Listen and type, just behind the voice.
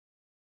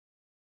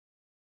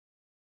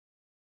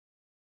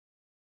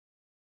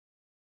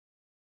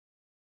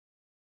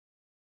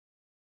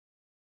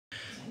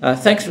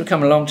Thanks for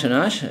coming along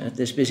tonight at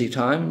this busy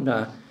time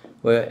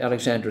where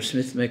Alexandra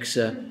Smith makes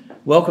a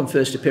welcome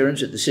first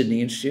appearance at the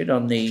Sydney Institute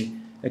on the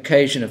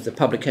occasion of the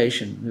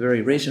publication, the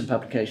very recent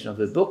publication of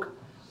her book,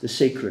 The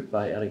Secret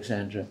by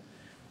Alexandra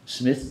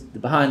Smith, the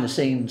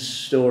behind-the-scenes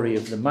story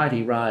of the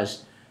mighty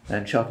rise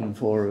and shocking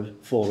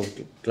fall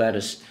of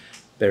Gladys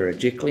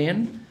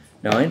Berejiklian.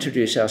 Now, I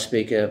introduce our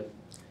speaker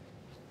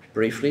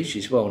briefly.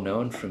 She's well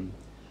known from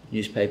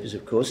newspapers,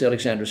 of course.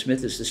 Alexandra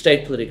Smith is the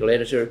state political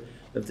editor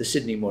of the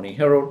Sydney Morning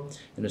Herald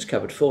and has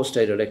covered 4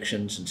 state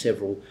elections and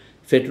several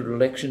federal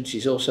elections.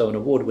 She's also an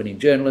award-winning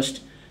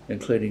journalist,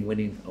 including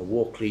winning a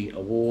Walkley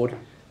Award,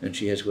 and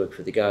she has worked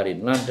for The Guardian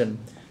in London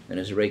and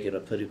is a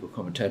regular political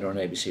commentator on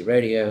ABC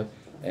Radio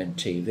and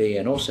TV,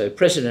 and also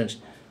president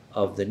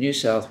of the New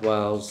South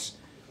Wales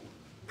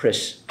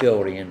Press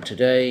Gallery. And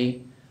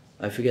today,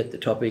 I forget the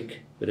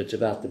topic, but it's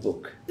about the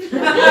book.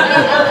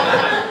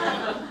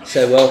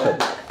 So welcome.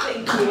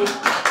 Thank you.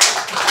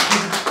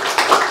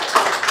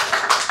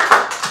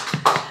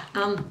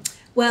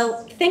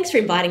 Well, thanks for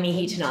inviting me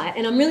here tonight,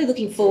 and I'm really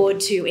looking forward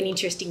to an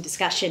interesting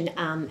discussion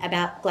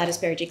about Gladys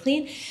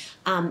Berejiklian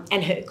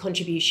and her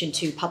contribution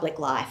to public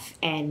life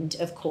and,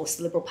 of course,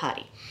 the Liberal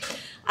Party.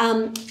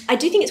 I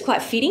do think it's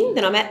quite fitting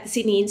that I'm at the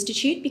Sydney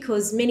Institute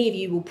because many of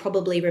you will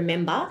probably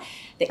remember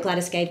that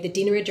Gladys gave the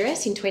dinner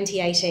address in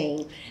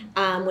 2018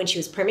 when she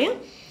was Premier.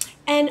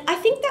 And I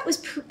think that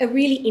was a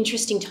really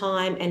interesting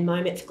time and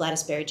moment for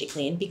Gladys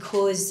Berejiklian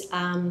because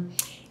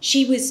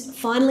she was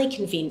finally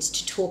convinced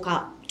to talk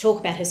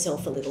about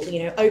herself a little,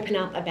 open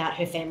up about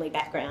her family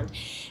background.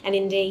 And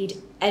indeed,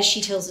 as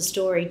she tells the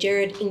story,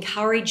 Gerard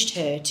encouraged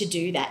her to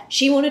do that.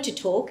 She wanted to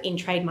talk in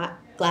trademark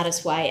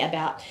Gladys way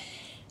about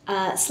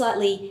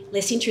slightly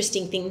less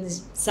interesting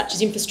things such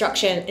as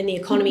infrastructure and the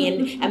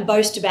economy and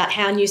boast about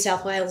how New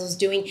South Wales was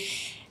doing.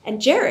 And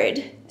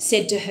Gerard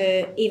said to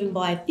her, even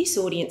by this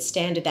audience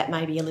standard, that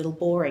may be a little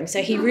boring.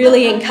 So he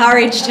really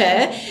encouraged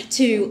her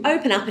to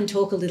open up and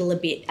talk a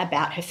bit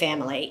about her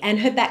family and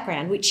her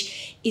background,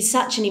 which is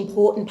such an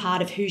important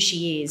part of who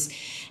she is.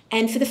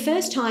 And for the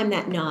first time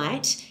that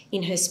night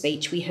in her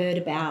speech, we heard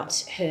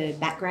about her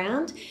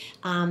background,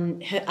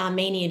 her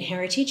Armenian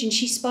heritage, and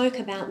she spoke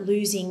about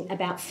losing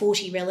about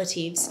 40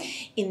 relatives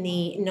in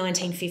the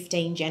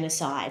 1915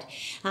 genocide.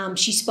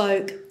 She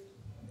spoke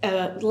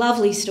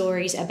lovely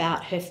stories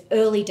about her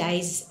early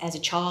days as a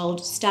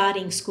child,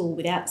 starting school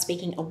without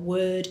speaking a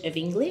word of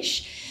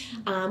English,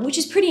 which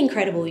is pretty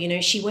incredible.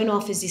 She went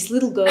off as this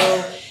little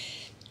girl,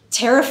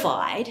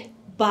 terrified,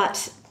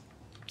 but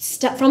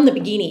from the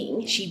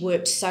beginning, she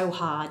worked so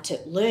hard to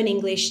learn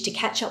English, to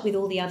catch up with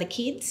all the other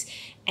kids,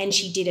 and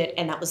she did it,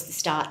 and that was the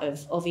start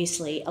of,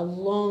 obviously, a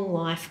long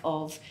life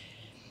of,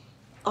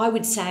 I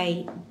would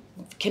say,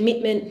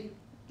 commitment,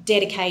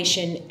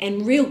 dedication,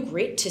 and real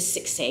grit to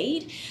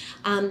succeed.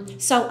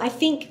 So I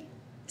think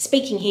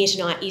speaking here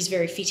tonight is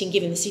very fitting,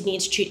 given the Sydney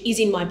Institute is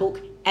in my book,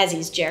 as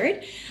is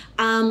Gerard.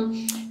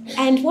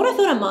 And what I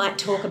thought I might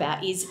talk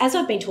about is, as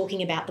I've been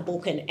talking about the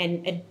book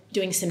and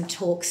doing some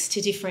talks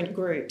to different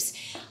groups,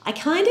 I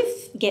kind of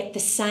get the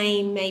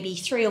same maybe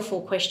 3 or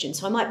 4 questions.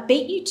 So I might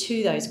beat you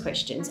to those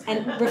questions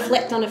and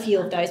reflect on a few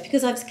of those,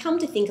 because I've come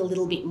to think a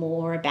little bit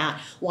more about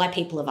why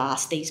people have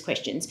asked these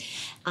questions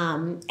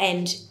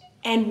and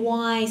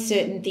why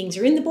certain things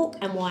are in the book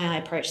and why I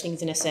approach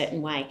things in a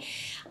certain way.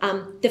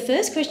 The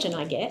first question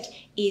I get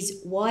is,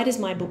 why does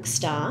my book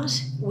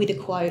start with a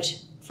quote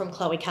from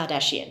Khloe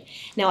Kardashian?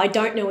 Now, I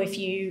don't know if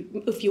you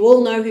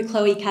all know who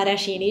Khloe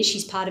Kardashian is.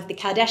 She's part of the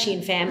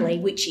Kardashian family,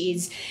 which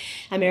is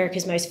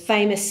America's most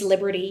famous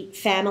celebrity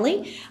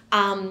family.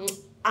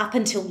 Up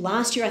until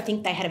last year, I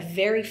think they had a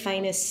very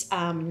famous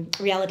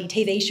reality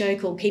TV show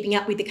called Keeping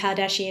Up with the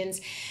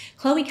Kardashians.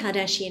 Khloe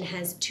Kardashian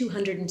has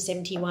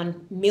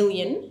 271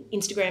 million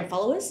Instagram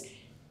followers.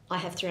 I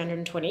have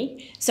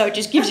 320. So it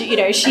just gives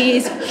you, she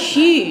is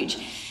huge.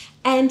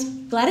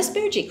 And Gladys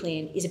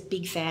Berejiklian is a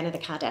big fan of the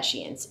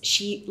Kardashians.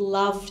 She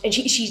loved, and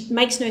she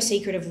makes no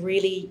secret of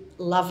really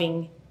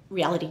loving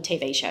reality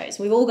TV shows.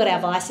 We've all got our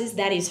vices,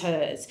 that is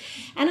hers.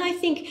 And I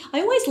think, I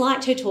always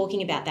liked her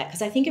talking about that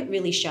because I think it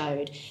really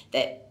showed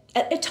that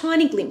a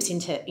tiny glimpse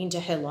into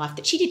her life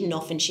that she didn't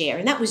often share.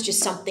 And that was just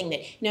something that,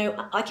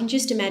 I can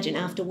just imagine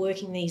after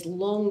working these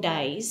long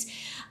days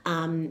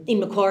in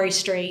Macquarie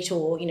Street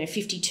or,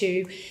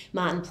 52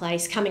 Martin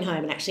Place, coming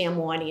home and actually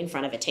unwinding in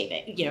front of a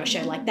TV, a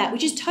show like that,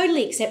 which is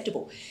totally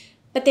acceptable.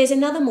 But there's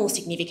another more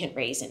significant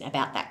reason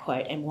about that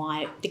quote and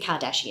why the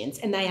Kardashians,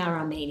 and they are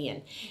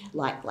Armenian,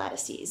 like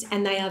Gladys is,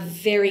 and they are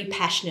very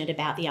passionate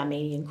about the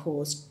Armenian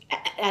cause,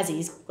 as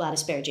is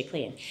Gladys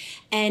Berejiklian.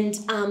 And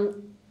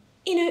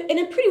in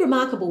a pretty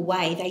remarkable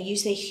way, they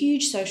use their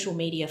huge social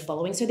media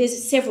following. So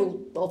there's several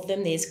of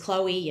them. There's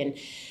Chloe and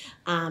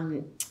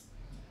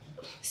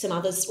some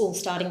others, all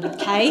starting with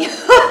K.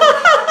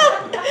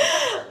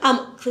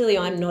 Clearly,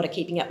 I'm not a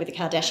Keeping Up with the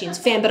Kardashians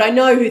fan, but I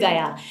know who they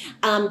are.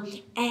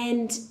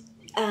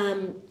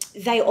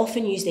 They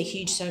often use their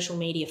huge social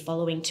media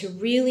following to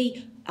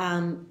really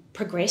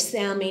progress the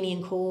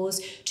Armenian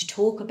cause, to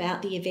talk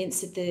about the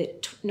events of the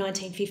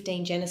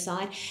 1915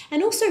 genocide,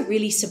 and also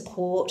really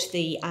support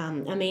the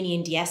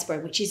Armenian diaspora,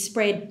 which is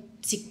spread,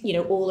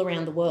 all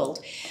around the world.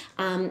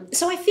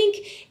 So I think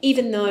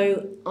even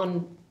though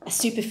on a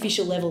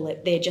superficial level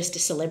that they're just a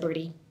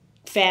celebrity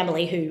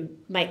family who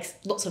makes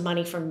lots of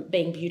money from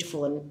being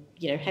beautiful and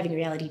having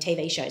reality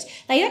TV shows,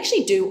 they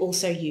actually do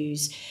also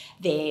use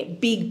their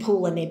big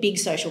pull and their big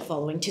social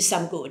following to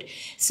some good.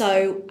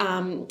 So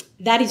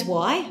that is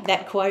why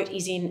that quote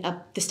is in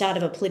the start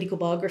of a political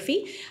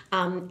biography,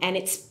 and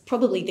it's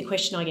probably the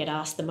question I get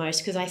asked the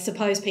most, because I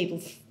suppose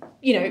people,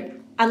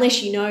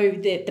 unless you know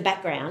the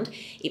background,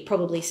 it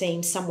probably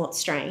seems somewhat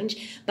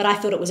strange, but I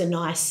thought it was a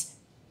nice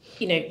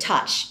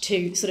touch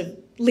to sort of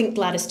link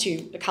Gladys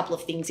to a couple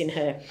of things in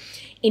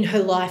her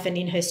life and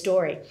in her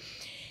story.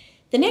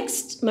 The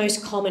next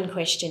most common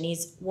question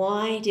is,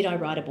 why did I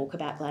write a book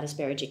about Gladys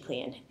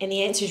Berejiklian? And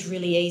the answer is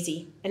really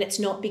easy, and it's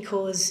not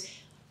because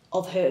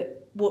of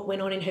what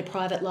went on in her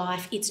private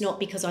life. It's not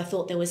because I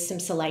thought there was some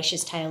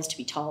salacious tales to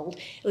be told.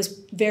 It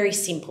was very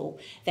simple,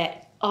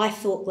 that I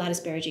thought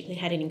Gladys Berejiklian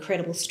had an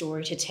incredible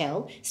story to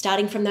tell,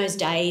 starting from those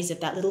days of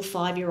that little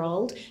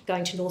 5-year-old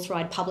going to North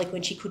Ryde Public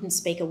when she couldn't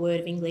speak a word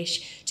of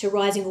English, to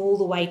rising all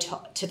the way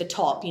to the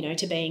top,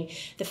 to being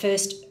the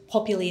first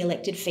popularly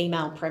elected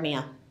female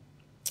premier.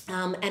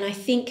 And I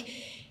think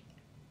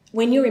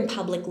when you're in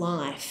public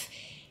life,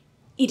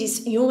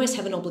 you almost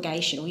have an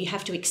obligation, or you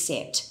have to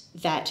accept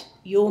that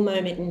your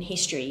moment in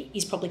history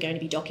is probably going to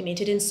be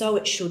documented, and so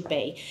it should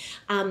be.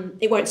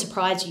 It won't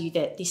surprise you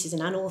that this is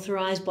an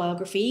unauthorised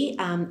biography.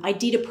 I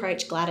did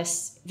approach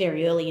Gladys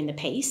very early in the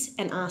piece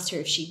and asked her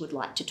if she would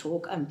like to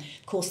talk. Of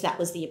course, that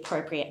was the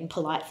appropriate and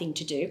polite thing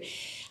to do.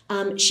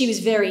 She was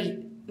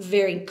very,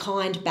 very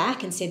kind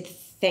back and said,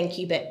 thank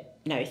you, but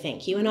no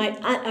thank you. And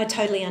I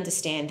totally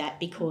understand that,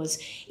 because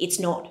it's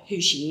not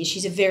who she is.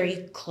 She's a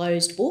very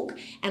closed book,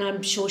 and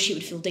I'm sure she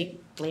would feel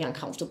deeply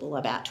uncomfortable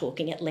about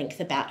talking at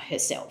length about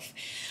herself.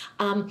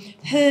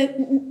 Her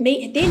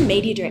then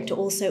media director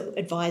also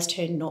advised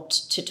her not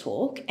to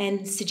talk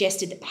and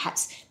suggested that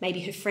perhaps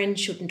maybe her friend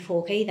shouldn't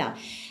talk either.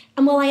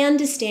 And while I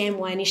understand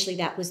why initially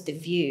that was the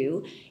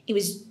view,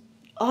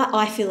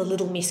 I feel a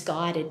little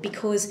misguided,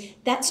 because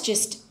that's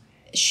just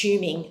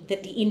assuming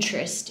that the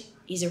interest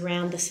is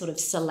around the sort of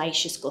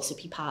salacious,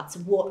 gossipy parts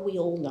of what we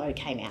all know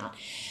came out.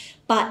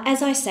 But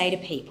as I say to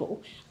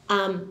people,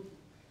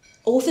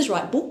 authors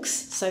write books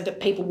so that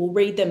people will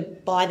read them,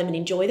 buy them and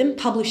enjoy them.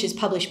 Publishers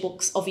publish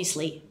books,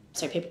 obviously,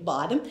 so people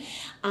buy them.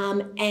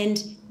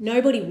 And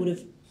nobody would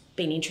have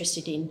been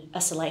interested in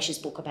a salacious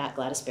book about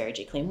Gladys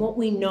Berejiklian. What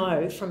we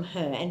know from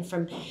her, and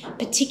from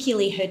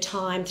particularly her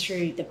time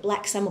through the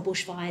Black Summer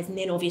bushfires and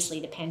then obviously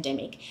the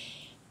pandemic,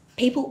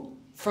 people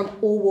from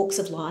all walks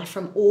of life,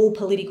 from all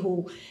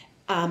political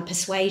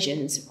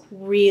persuasions,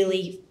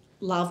 really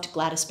loved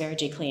Gladys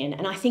Berejiklian.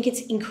 And I think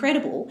it's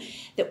incredible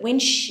that when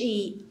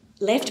she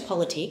left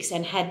politics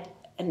and had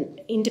an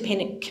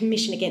independent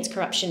Commission Against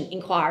Corruption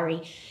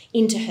inquiry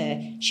into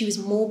her, she was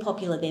more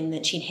popular then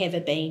than she'd ever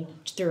been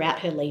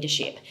throughout her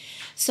leadership.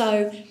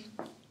 So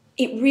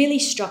it really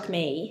struck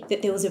me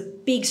that there was a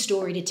big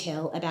story to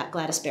tell about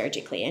Gladys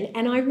Berejiklian,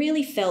 and I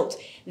really felt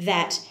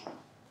that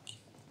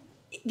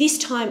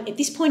at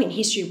this point in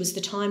history was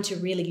the time to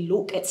really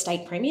look at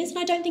state premiers. And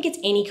I don't think it's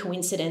any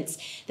coincidence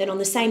that on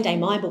the same day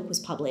my book was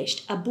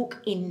published, a book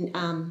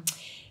in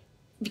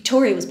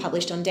Victoria was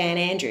published on Dan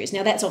Andrews.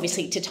 Now that's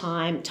obviously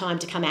time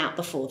to come out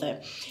before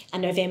a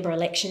November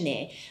election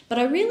there. But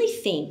I really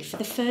think for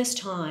the first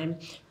time,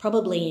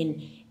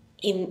 probably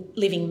in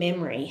living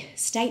memory,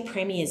 state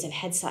premiers have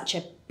had such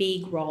a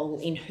big role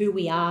in who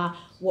we are,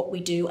 what we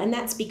do, and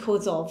that's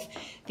because of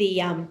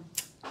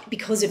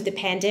the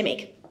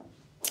pandemic.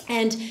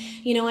 And,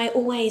 I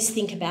always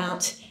think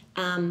about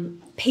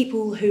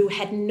people who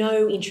had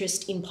no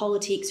interest in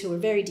politics, who were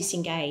very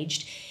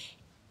disengaged.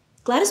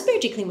 Gladys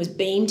Berejiklian was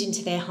beamed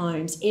into their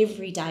homes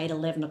every day at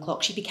 11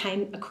 o'clock. She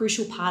became a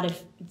crucial part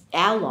of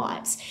our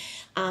lives.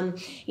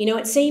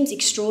 It seems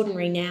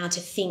extraordinary now to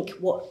think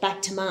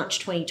back to March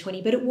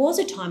 2020, but it was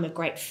a time of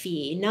great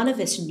fear. None of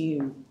us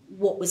knew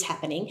what was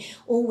happening.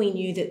 All we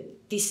knew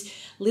that this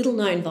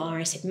little-known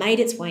virus had made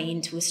its way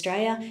into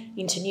Australia,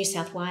 into New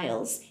South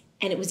Wales,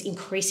 and it was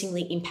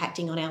increasingly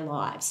impacting on our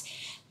lives.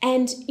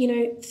 And,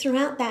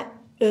 throughout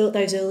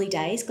those early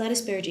days,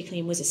 Gladys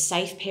Berejiklian was a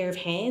safe pair of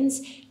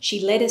hands. She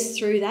led us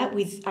through that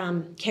with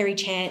Kerry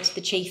Chant,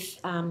 the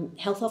Chief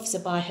Health Officer,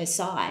 by her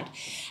side.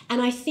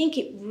 And I think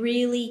it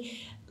really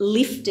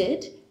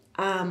lifted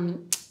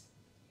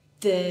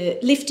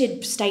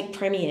state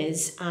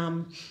premiers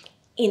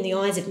in the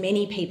eyes of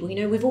many people.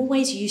 We've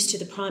always used to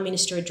the Prime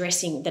Minister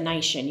addressing the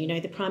nation.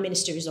 The Prime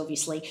Minister is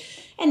obviously,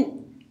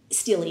 and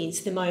still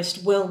is, the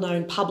most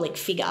well-known public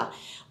figure.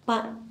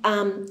 But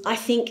I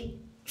think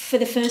for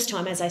the first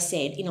time, as I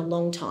said, in a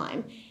long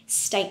time,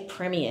 state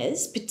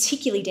premiers,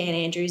 particularly Dan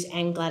Andrews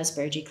and Gladys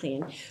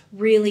Berejiklian,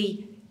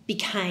 really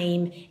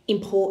became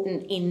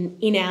important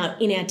in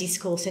our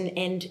discourse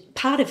and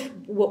part of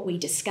what we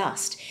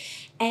discussed.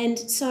 And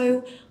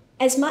so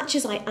as much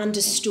as I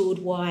understood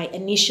why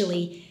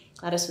initially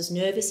Gladys was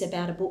nervous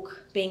about a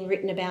book being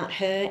written about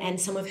her, and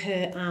some of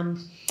her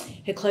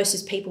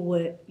closest people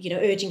were,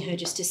 urging her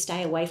just to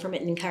stay away from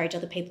it and encourage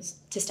other people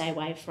to stay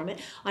away from it,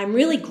 I'm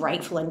really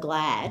grateful and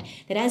glad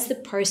that as the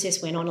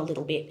process went on a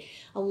little bit,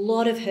 a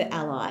lot of her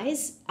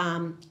allies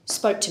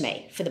spoke to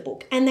me for the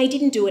book. And they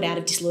didn't do it out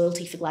of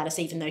disloyalty for Gladys,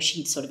 even though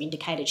she sort of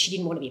indicated she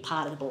didn't want to be a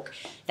part of the book.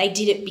 They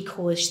did it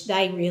because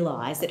they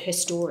realised that her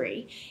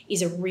story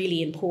is a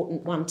really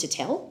important one to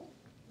tell.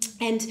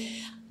 And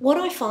what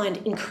I found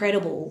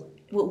incredible,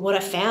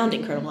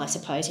 I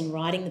suppose, in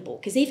writing the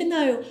book is, even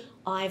though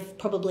I've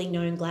probably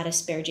known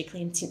Gladys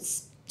Berejiklian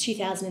since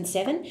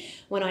 2007,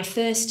 when I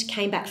first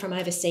came back from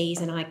overseas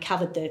and I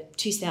covered the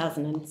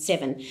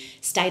 2007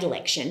 state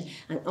election,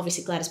 and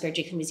obviously Gladys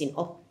Berejiklian was in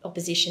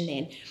opposition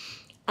then,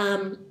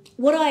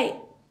 what I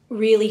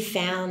really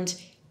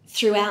found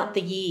throughout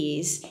the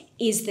years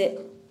is that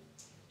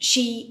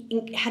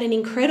she had an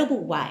incredible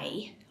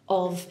way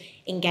of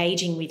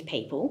engaging with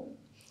people,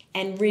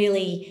 and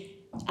really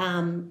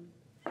a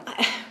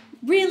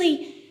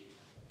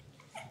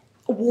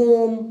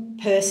warm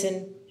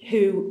person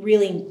who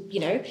really,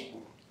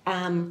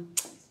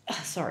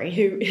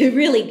 who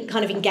really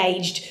kind of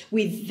engaged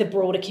with the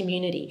broader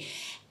community.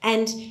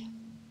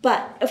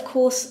 But of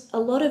course, a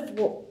lot of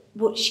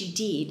what she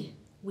did,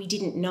 we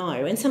didn't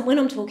know. And when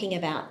I'm talking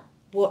about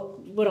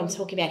what I'm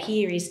talking about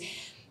here is,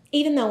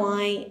 even though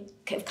I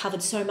have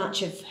covered so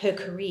much of her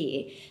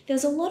career,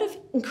 there's a lot of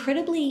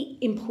incredibly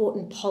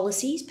important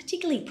policies,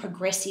 particularly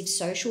progressive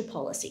social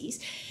policies,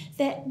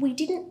 that we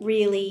didn't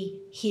really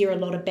hear a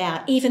lot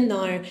about, even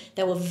though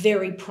they were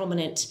very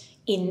prominent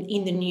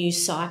in the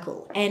news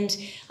cycle. And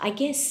I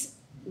guess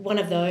one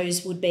of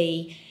those would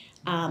be,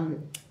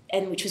 and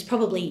which was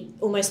probably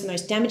almost the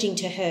most damaging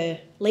to her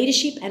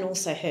leadership and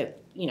also her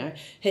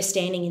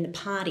standing in the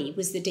party,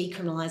 was the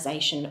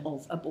decriminalisation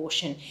of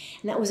abortion.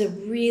 And that was a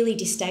really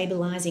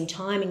destabilising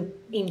time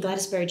in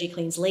Gladys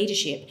Berejiklian's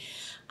leadership.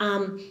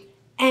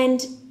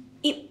 And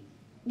it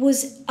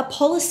was a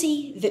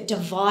policy that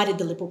divided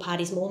the Liberal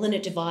parties more than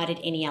it divided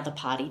any other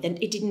party.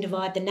 It didn't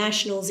divide the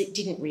Nationals, it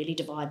didn't really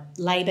divide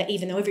Labor,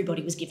 even though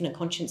everybody was given a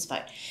conscience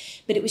vote.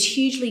 But it was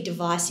hugely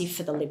divisive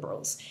for the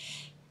Liberals.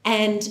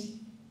 And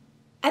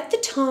at the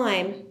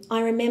time, I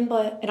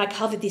remember, and I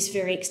covered this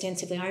very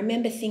extensively, I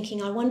remember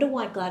thinking, I wonder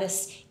why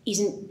Gladys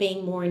isn't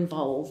being more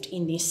involved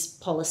in this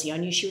policy. I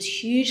knew she was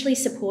hugely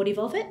supportive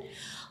of it.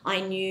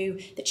 I knew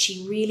that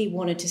she really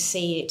wanted to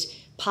see it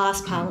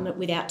pass Parliament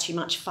without too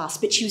much fuss,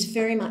 but she was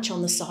very much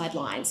on the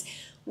sidelines.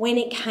 When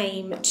it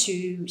came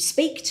to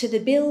speak to the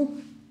bill,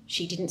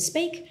 she didn't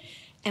speak.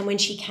 And when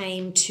she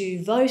came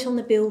to vote on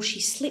the bill,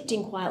 she slipped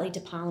in quietly to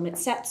Parliament,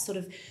 sat sort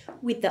of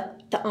with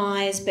the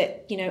eyes,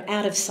 but,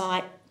 out of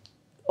sight,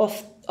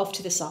 off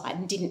to the side,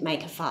 and didn't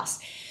make a fuss.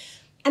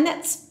 And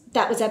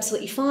that was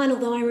absolutely fine,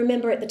 although I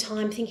remember at the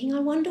time thinking, I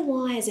wonder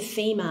why, as a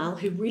female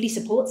who really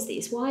supports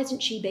this, why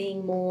isn't she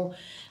being more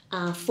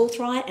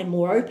forthright and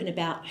more open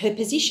about her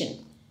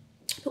position?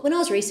 But when I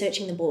was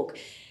researching the book,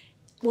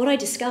 what I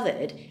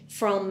discovered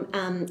from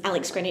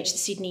Alex Greenwich, the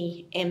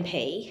Sydney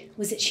MP,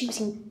 was that she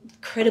was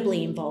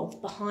incredibly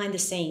involved behind the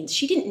scenes.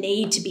 She didn't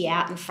need to be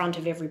out in front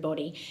of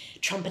everybody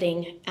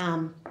trumpeting,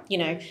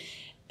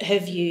 her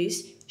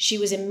views. She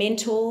was a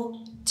mentor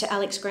to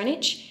Alex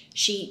Greenwich.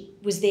 She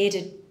was there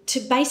to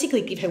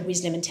basically give her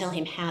wisdom and tell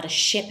him how to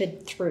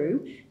shepherd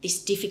through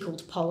this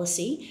difficult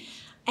policy.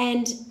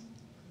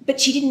 But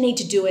she didn't need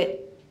to do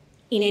it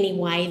in any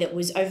way that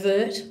was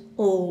overt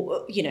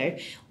or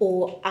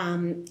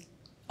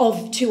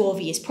too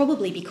obvious,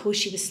 probably because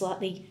she was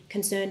slightly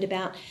concerned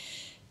about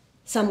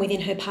some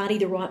within her party.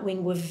 The right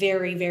wing were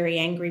very, very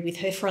angry with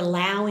her for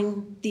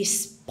allowing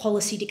this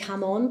policy to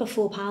come on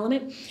before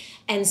Parliament.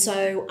 And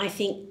so I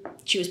think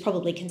she was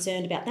probably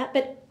concerned about that.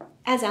 But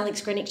as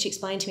Alex Greenwich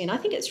explained to me, and I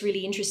think it's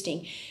really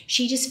interesting,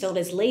 she just felt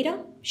as leader,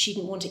 she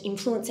didn't want to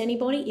influence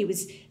anybody. It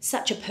was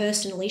such a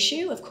personal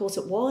issue, of course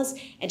it was,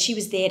 and she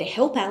was there to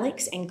help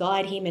Alex and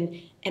guide him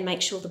and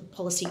make sure the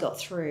policy got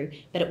through,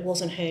 but it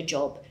wasn't her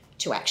job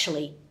to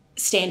actually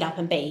stand up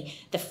and be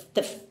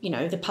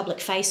the public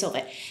face of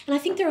it. And I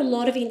think there are a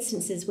lot of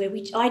instances where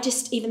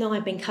even though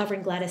I've been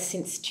covering Gladys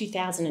since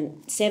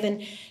 2007,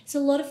 there's a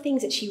lot of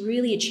things that she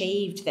really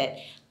achieved that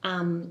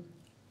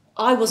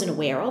I wasn't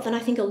aware of, and I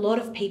think a lot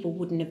of people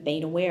wouldn't have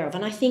been aware of.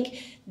 And I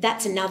think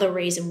that's another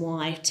reason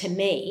why, to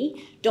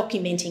me,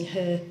 documenting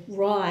her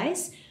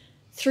rise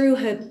through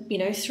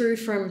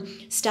from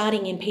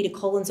starting in Peter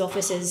Collins'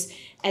 offices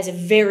as a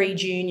very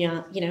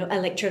junior,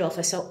 electorate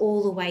officer,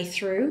 all the way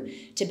through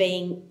to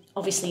being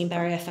obviously in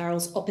Barry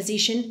O'Farrell's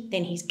opposition,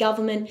 then his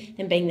government,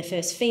 then being the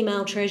first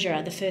female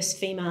treasurer, the first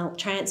female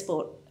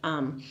transport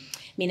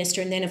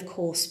minister, and then of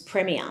course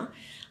Premier,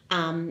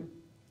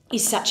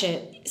 is such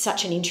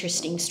an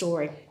interesting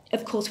story.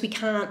 Of course, we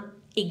can't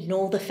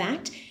ignore the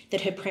fact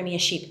that her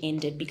premiership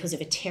ended because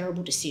of a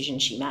terrible decision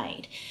she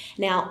made.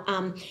 Now,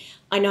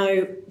 I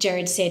know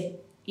Gerard said,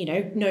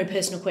 no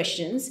personal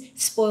questions.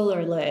 Spoiler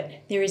alert,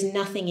 there is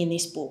nothing in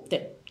this book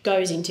that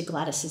goes into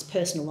Gladys's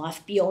personal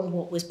life beyond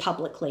what was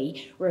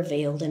publicly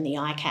revealed in the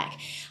ICAC.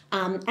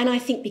 And I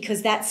think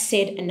because that's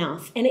said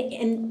enough,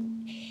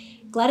 and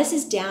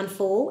Gladys's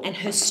downfall and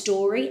her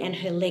story and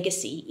her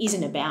legacy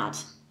isn't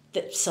about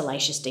the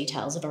salacious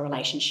details of a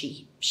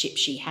relationship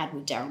she had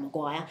with Darryl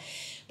Maguire,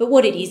 but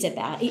what it is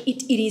about,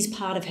 it is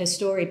part of her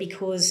story,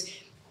 because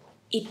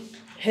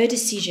her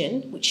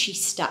decision, which she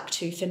stuck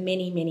to for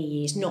many, many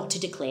years, not to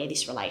declare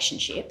this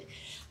relationship,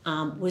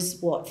 was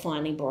what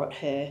finally brought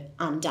her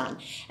undone.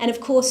 And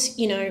of course,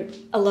 you know,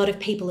 a lot of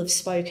people have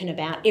spoken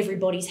about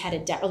everybody's had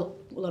a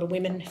lot of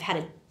women have had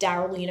a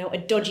Darryl, you know, a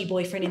dodgy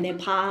boyfriend in their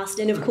past,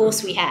 and of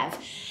course we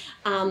have.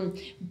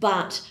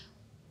 But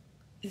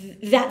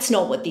that's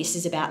not what this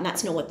is about, and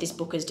that's not what this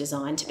book is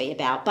designed to be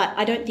about. But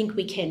I don't think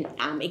we can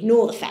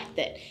ignore the fact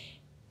that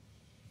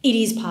it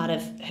is part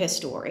of her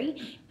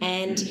story,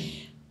 and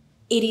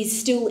it is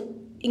still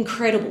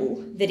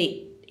incredible that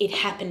it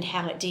happened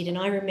how it did. And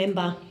I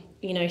remember,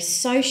 you know,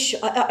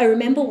 I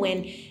remember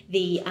when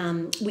the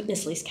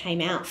witness list came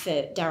out for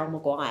Darryl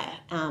Maguire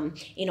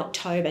in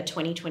October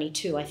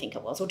 2022, I think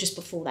it was, or just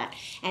before that,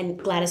 and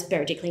Gladys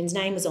Berejiklian's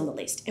name was on the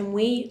list. And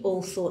we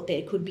all thought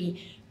there could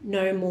be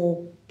no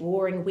more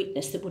boring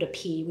witness that would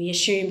appear. We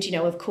assumed, you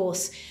know, of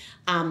course,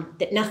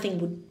 that nothing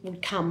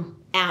would come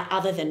out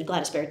other than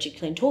Gladys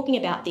Berejiklian talking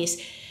about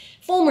this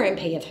former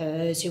MP of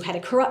hers who had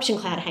a corruption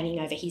cloud hanging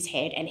over his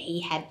head, and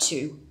he had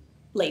to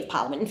leave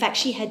Parliament. In fact,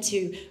 she had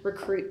to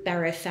recruit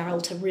Barrow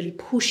Farrell to really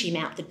push him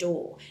out the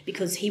door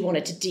because he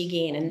wanted to dig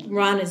in and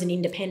run as an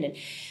independent.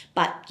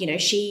 But, you know,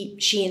 she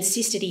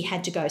insisted he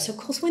had to go. So, of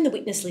course, when the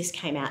witness list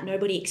came out,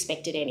 nobody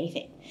expected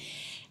anything.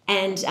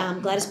 And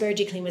Gladys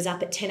Berejiklian was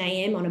up at 10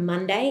 a.m. on a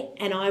Monday,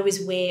 and I was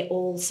where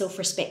all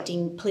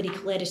self-respecting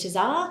political editors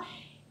are,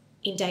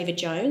 in David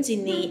Jones,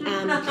 in the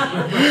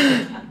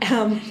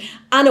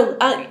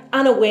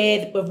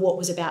unaware of what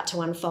was about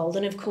to unfold.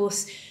 And, of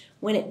course,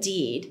 when it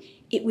did,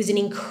 it was an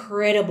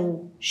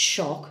incredible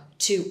shock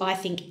to, I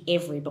think,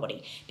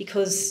 everybody,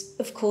 because,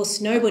 of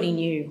course, nobody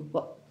knew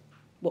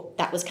what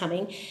that was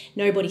coming.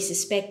 Nobody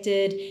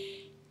suspected,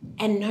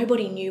 and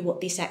nobody knew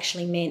what this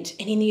actually meant.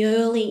 And in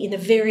the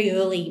very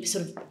early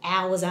sort of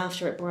hours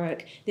after it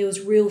broke, there was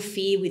real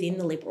fear within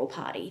the Liberal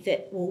Party,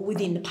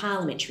 within the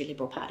Parliamentary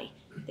Liberal Party,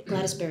 that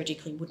Gladys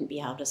Berejiklian wouldn't be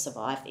able to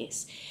survive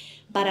this.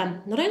 But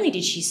not only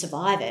did she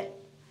survive it,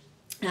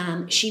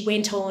 she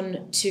went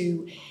on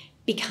to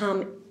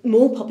become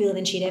more popular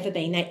than she'd ever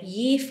been. That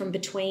year from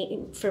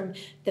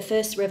the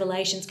first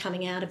revelations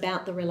coming out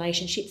about the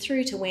relationship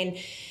through to when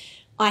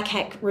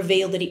ICAC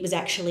revealed that it was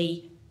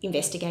actually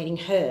investigating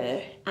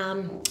her,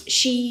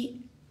 she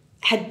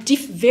had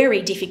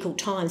very difficult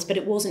times, but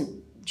it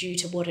wasn't due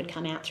to what had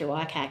come out through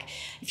ICAC.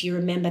 If you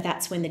remember,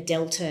 that's when the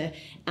Delta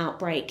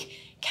outbreak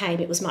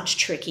came. It was much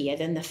trickier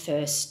than the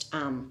first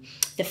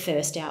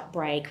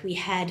outbreak. We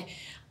had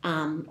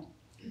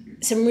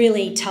some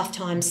really tough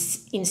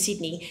times in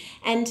Sydney,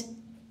 and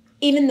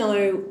even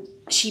though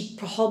she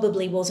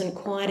probably wasn't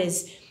quite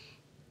as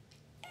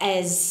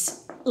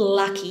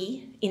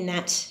lucky in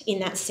that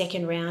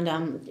second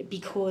round,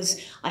 because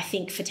I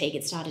think fatigue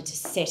had started to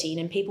set in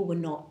and people were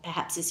not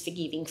perhaps as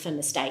forgiving for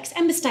mistakes.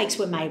 And mistakes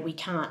were made. We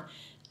can't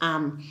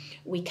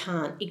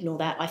ignore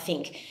that. I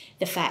think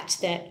the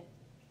fact that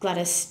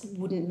Gladys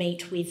wouldn't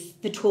meet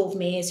with the 12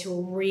 mayors who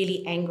were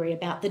really angry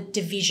about the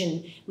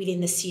division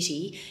within the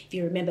city. If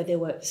you remember, there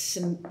were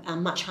some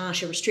much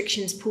harsher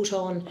restrictions put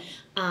on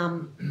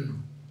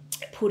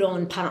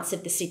parts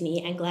of the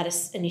Sydney, and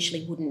Gladys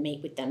initially wouldn't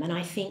meet with them. And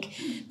I think,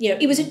 you know,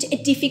 it was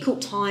a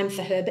difficult time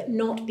for her, but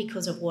not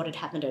because of what had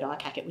happened at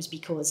ICAC. It was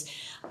because,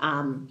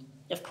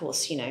 of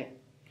course, you know,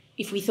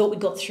 if we thought we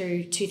got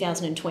through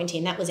 2020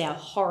 and that was our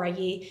horror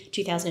year,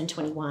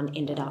 2021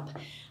 ended up,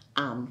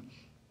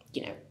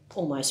 you know,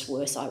 almost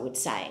worse, I would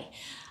say.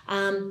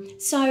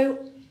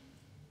 So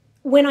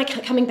when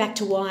coming back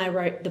to why I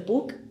wrote the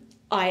book,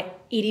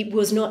 it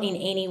was not in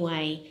any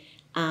way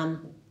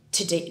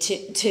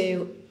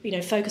to you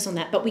know, focus on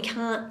that, but we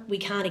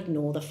can't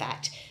ignore the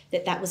fact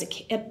that was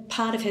a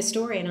part of her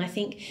story. And I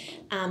think,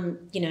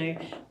 you know,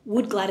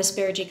 would Gladys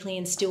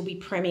Berejiklian still be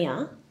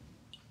Premier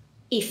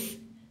if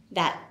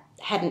that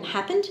hadn't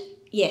happened?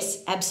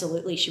 Yes,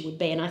 absolutely she would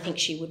be, and I think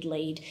she would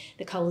lead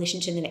the coalition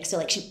to the next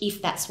election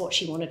if that's what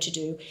she wanted to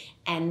do,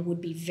 and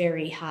would be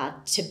very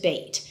hard to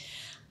beat.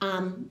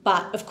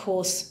 But of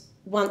course,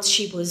 once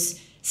she was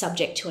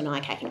subject to an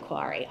ICAC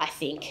inquiry, I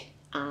think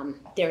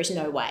there is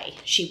no way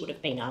she would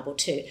have been able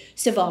to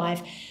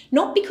survive,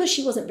 not because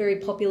she wasn't very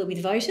popular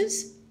with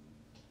voters,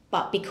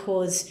 but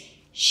because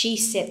she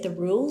set the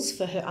rules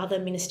for her other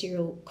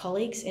ministerial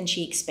colleagues and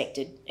she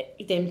expected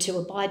them to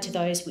abide to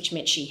those, which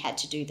meant she had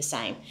to do the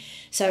same.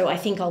 So I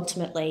think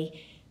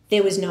ultimately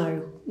there was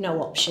no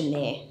option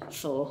there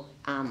for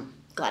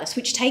Gladys,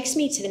 which takes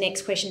me to the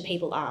next question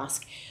people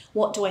ask.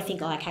 What do I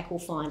think ICAC will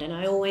find? And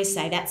I always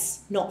say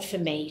that's not for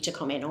me to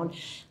comment on.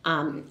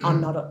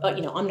 I'm not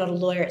a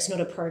lawyer. It's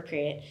not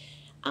appropriate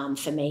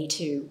for me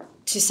to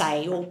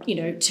say or, you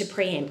know, to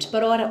preempt.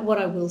 But what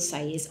I will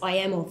say is I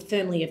am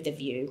firmly of the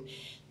view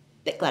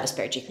that Gladys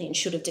Berejiklian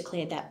should have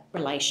declared that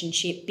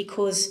relationship,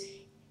 because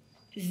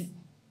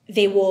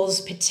there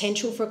was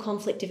potential for a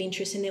conflict of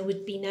interest, and there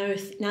would be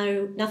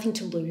nothing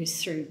to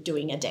lose through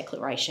doing a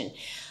declaration.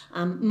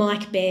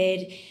 Mike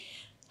Baird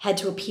had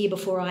to appear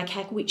before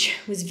ICAC, which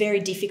was very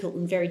difficult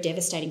and very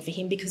devastating for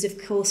him because, of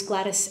course,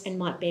 Gladys and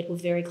Mike Baird were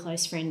very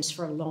close friends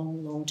for a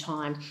long, long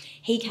time.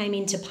 He came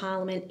into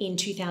Parliament in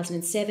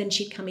 2007.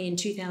 She'd come in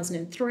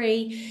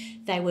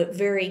 2003. They were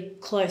very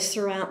close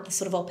throughout the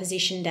sort of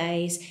opposition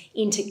days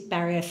into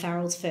Barry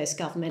O'Farrell's first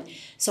government.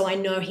 So I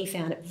know he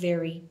found it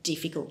very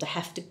difficult to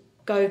have to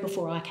go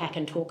before ICAC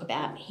and talk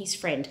about his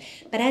friend.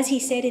 But as he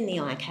said in the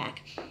ICAC,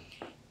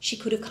 she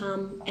could have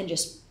come and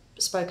just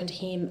spoken to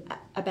him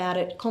about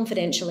it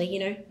confidentially. You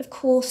know, of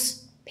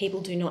course,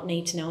 people do not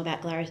need to know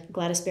about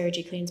Gladys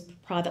Berejiklian's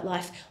private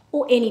life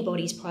or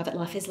anybody's private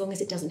life as long as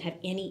it doesn't have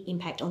any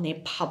impact on their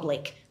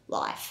public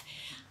life.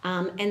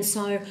 And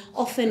so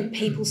often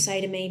people say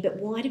to me, but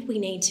why did we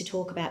need to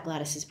talk about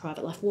Gladys's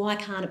private life? Why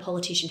can't a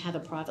politician have a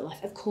private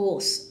life? Of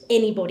course,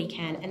 anybody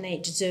can, and they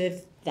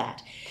deserve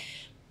that.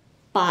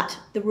 But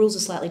the rules are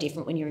slightly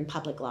different when you're in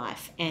public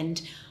life.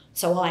 And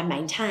so I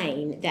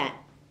maintain that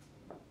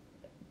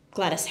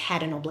Gladys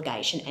had an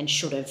obligation and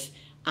should have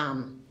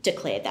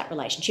declared that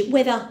relationship.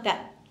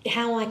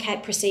 How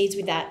ICAC proceeds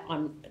with that,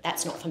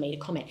 that's not for me to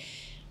comment.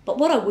 But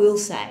what I will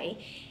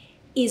say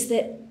is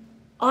that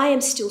I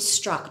am still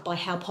struck by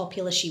how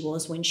popular she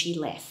was when she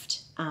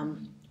left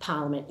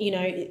Parliament. You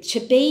know,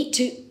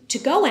 to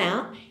go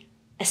out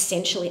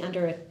essentially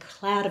under a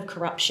cloud of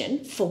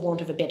corruption, for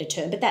want of a better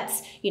term, but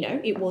that's, you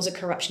know, it was a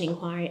corruption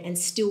inquiry, and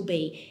still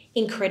be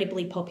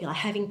incredibly popular,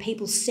 having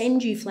people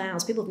send you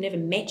flowers, people have never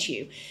met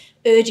you,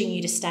 urging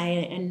you to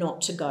stay and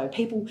not to go,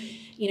 people,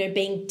 you know,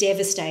 being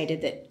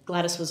devastated that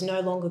Gladys was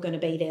no longer going to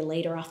be their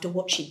leader after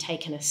what she'd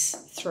taken us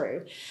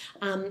through.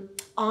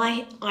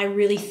 I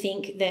really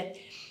think that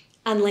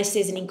unless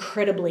there's an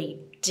incredibly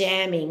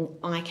damning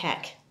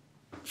ICAC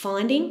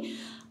finding,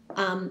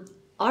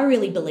 I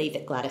really believe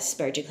that Gladys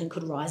Berejiklian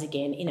could rise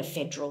again in a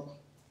federal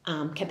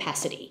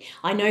capacity.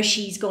 I know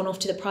she's gone off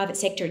to the private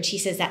sector and she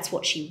says that's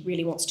what she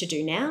really wants to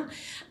do now.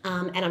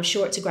 And I'm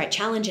sure it's a great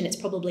challenge, and it's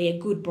probably a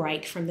good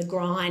break from the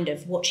grind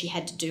of what she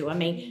had to do. I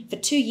mean, for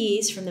 2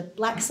 years, from the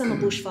Black Summer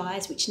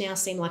bushfires, which now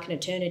seem like an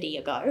eternity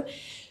ago,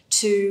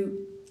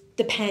 to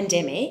the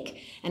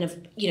pandemic, and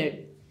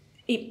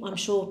I'm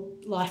sure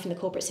life in the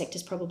corporate sector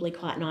is probably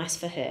quite nice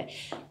for her.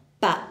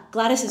 But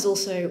Gladys is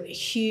also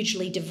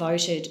hugely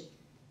devoted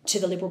to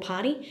the Liberal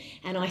Party,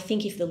 and I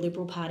think if the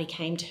Liberal Party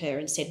came to her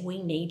and said,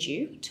 we need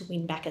you to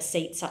win back a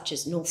seat such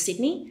as North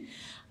Sydney,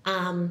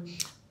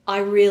 I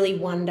really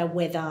wonder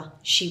whether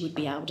she would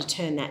be able to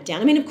turn that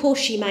down. I mean, of course,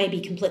 she may be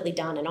completely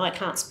done, and I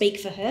can't speak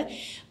for her,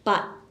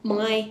 but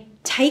my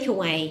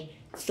takeaway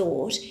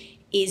thought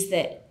is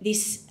that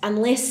this,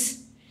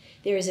 unless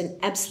there is an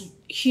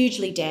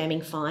hugely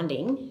damning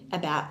finding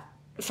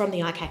from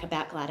the ICAC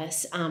about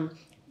Gladys,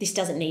 this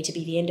doesn't need to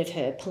be the end of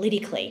her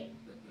politically.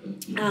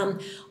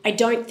 I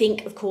don't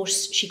think, of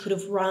course, she could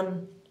have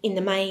run in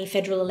the May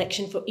federal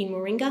election in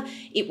Warringah.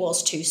 It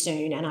was too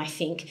soon, and I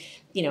think,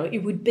 you know,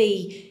 it would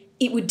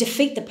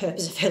defeat the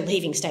purpose of her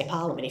leaving state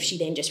parliament if she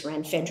then just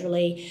ran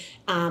federally.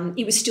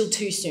 It was still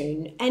too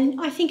soon,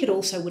 and I think it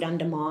also would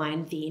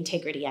undermine the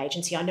integrity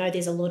agency. I know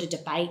there's a lot of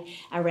debate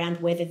around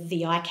whether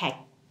the ICAC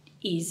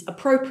is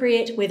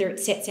appropriate, whether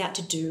it sets out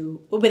to do,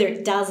 or whether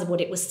it does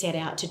what it was set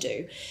out to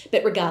do.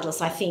 But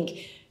regardless, I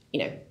think, you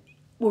know,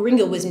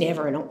 Warringah was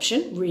never an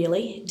option,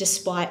 really,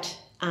 despite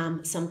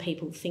some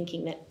people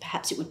thinking that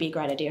perhaps it would be a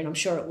great idea, and I'm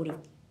sure it would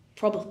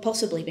have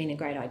possibly been a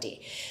great idea.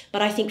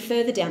 But I think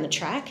further down the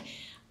track,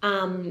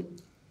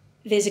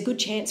 there's a good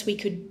chance we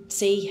could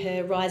see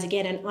her rise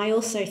again. And I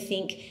also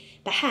think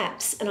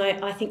perhaps, and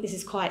I think this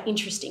is quite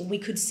interesting, we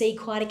could see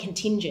quite a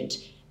contingent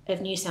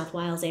of New South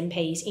Wales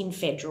MPs in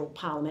federal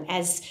parliament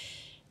as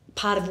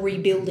part of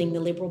rebuilding the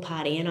Liberal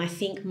Party. And I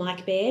think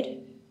Mike Baird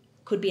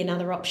could be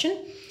another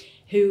option,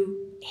 who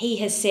he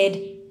has said,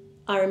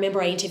 I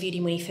remember I interviewed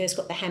him when he first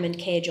got the Hammond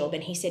Care job,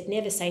 and he said,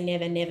 never say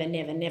never, never,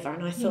 never, never.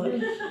 And I thought,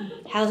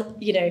 how,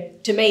 you know,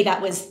 to me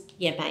that was,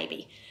 yeah,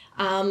 maybe.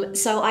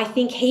 So I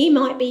think he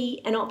might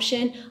be an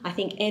option. I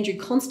think Andrew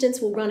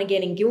Constance will run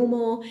again in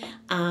Gilmore.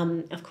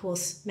 Of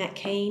course, Matt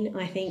Keane,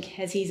 I think,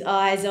 has his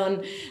eyes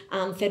on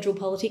federal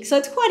politics. So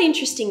it's quite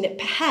interesting that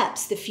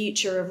perhaps the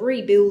future of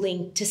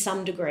rebuilding, to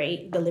some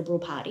degree, the Liberal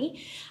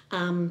Party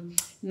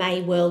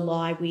may well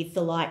lie with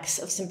the likes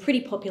of some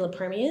pretty popular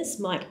premiers,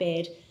 Mike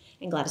Baird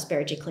and Gladys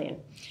Berejiklian.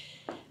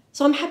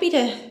 So I'm happy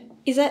to...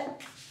 Is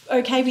that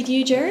okay with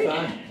you, Gerard?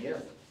 Fine, yeah.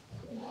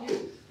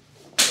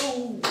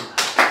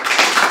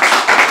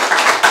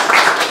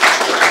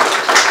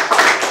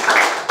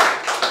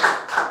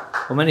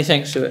 Well, many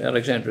thanks to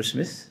Alexandra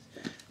Smith.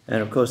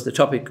 And of course, the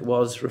topic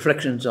was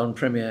Reflections on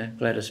Premier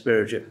Gladys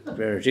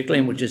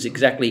Berejiklian, which is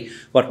exactly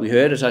what we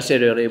heard. As I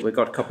said earlier, we've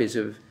got copies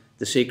of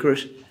The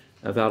Secret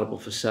available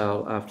for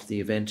sale after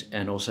the event,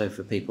 and also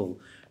for people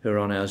who are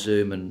on our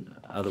Zoom and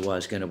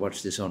otherwise going to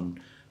watch this on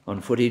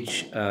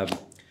footage.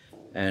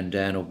 And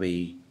Dan will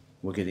be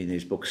we're getting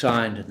these books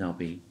signed and they'll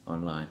be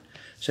online.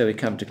 So we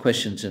come to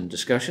questions and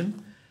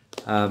discussion.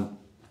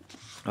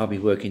 I'll be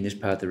working this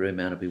part of the room,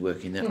 and I'll be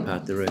working that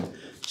part of the room.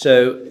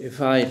 So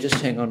if I just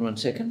hang on 1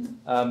 second,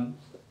 can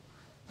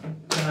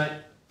I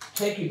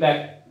take you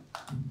back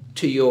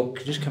to your,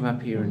 just come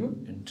up here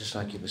and just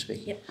like you were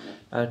speaking.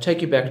 Yep.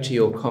 Take you back to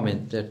your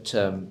comment that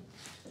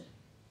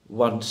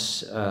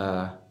once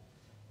Gladys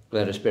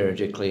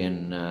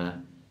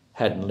Berejiklian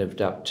hadn't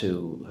lived up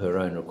to her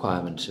own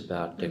requirements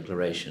about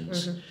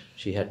declarations,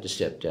 she had to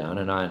step down,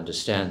 and I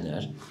understand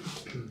that.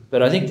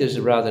 But I think there's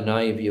a rather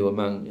naive view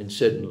in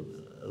certain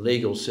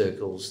legal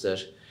circles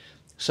that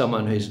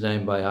someone who's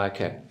named by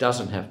ICAC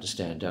doesn't have to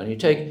stand down. You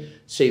take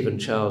Stephen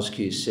Charles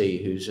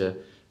QC, who's a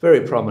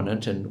very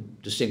prominent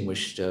and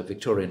distinguished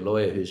Victorian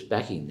lawyer who's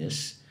backing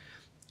this.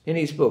 In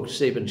his book,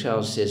 Stephen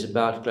Charles says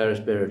about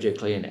Gladys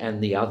Berejiklian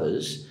and the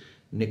others,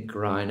 Nick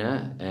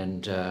Greiner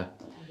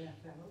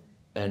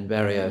and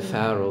Barry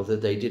O'Farrell,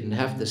 that they didn't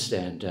have to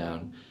stand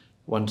down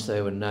once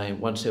they were named,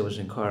 once there was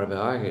an inquiry by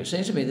ICAC. It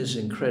seems to me this is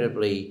an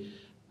incredibly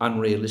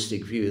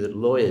unrealistic view that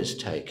lawyers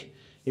take.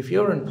 If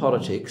you're in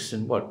politics,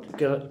 and what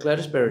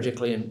Gladys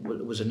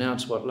Berejiklian was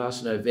announced,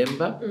 last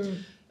November,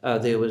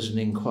 there was an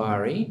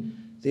inquiry.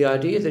 The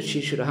idea that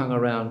she should have hung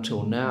around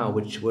till now,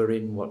 which we're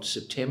in,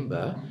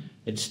 September,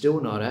 it's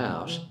still not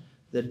out,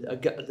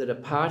 that a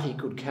party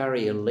could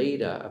carry a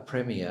leader, a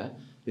premier,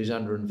 who's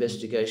under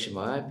investigation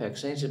by IPAC,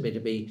 seems to me to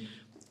be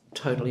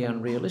totally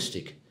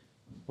unrealistic.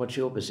 What's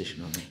your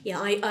position on that? Yeah,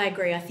 I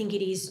agree. I think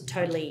it is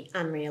totally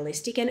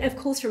unrealistic. And of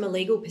course, from a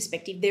legal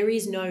perspective, there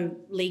is no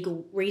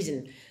legal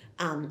reason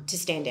to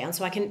stand down.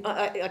 So I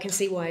can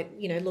see why,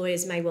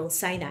 lawyers may well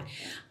say that.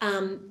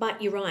 But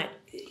you're right.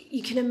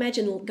 You can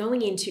imagine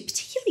going into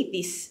particularly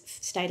this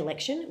state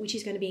election, which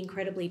is going to be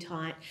incredibly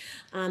tight.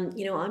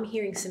 I'm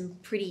hearing some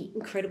pretty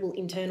incredible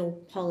internal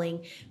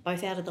polling,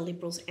 both out of the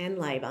Liberals and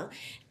Labor.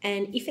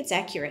 And if it's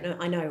accurate,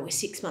 and I know we're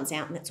 6 months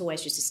out and that's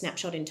always just a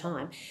snapshot in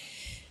time,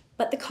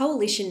 but the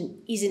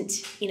coalition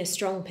isn't in a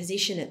strong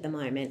position at the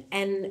moment.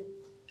 And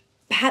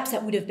perhaps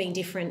that would have been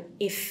different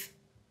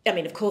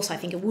of course, I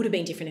think it would have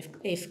been different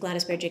if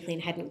Gladys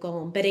Berejiklian hadn't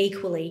gone, but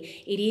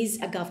equally, it is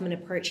a government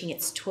approaching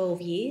its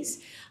 12 years.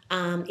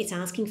 It's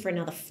asking for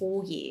another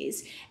 4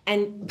 years.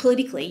 And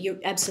politically, you're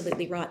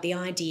absolutely right. The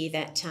idea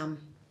that,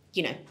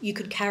 you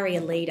could carry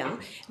a leader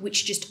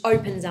which just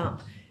opens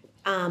up,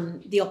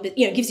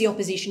 gives the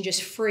opposition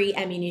just free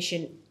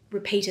ammunition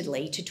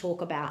repeatedly to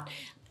talk about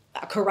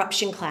a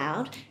corruption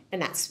cloud,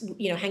 and that's,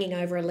 hanging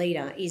over a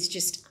leader is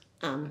just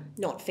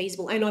not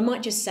feasible. And I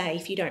might just say,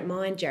 if you don't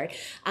mind, Gerard,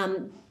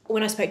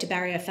 when I spoke to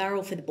Barry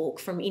O'Farrell for the book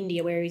from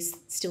India, where he's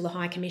still the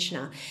High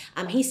Commissioner,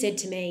 he said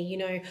to me,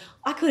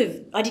 I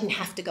didn't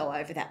have to go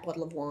over that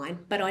bottle of wine,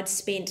 but I'd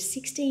spent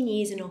 16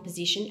 years in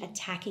opposition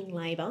attacking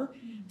Labor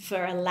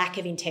for a lack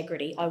of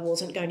integrity. I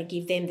wasn't going to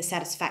give them the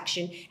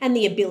satisfaction and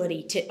the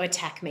ability to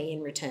attack me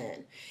in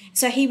return.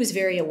 So he was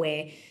very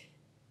aware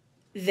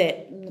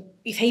that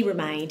if he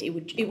remained, it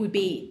would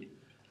be,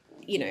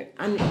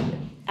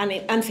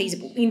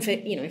 unfeasible,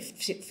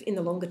 in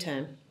the longer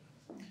term.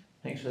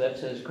 Thanks for that.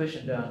 So there's a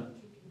question down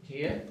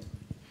here.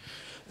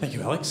 Thank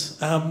you, Alex.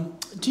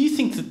 Do you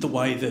think that the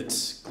way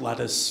that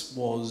Gladys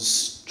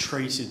was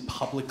treated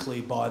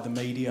publicly by the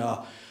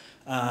media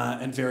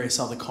and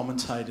various other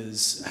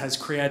commentators has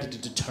created a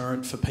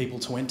deterrent for people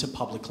to enter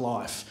public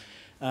life?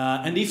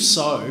 And if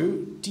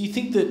so, do you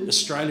think that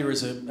Australia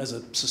as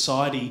a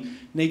society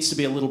needs to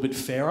be a little bit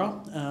fairer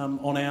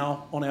on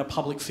our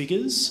public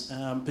figures,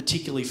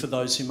 particularly for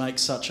those who make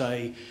such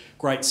a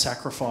great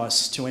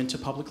sacrifice to enter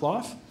public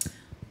life?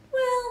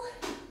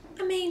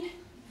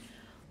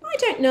 I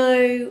don't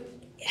know.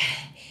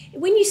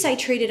 When you say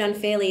treated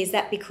unfairly, is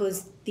that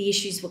because the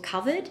issues were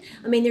covered?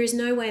 There is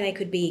no way they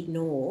could be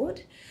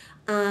ignored.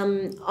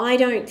 I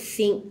don't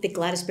think the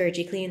Gladys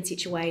Berejiklian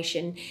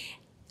situation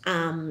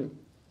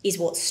is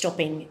what's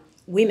stopping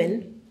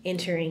women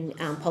entering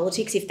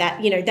politics. If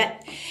that,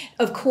 that,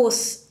 of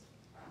course,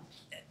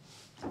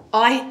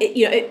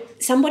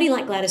 somebody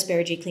like Gladys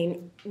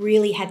Berejiklian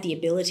really had the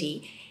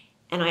ability,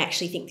 and I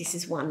actually think this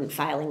is one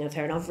failing of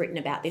her, and I've written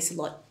about this a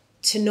lot,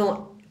 to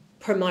not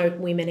promote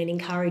women and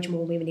encourage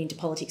more women into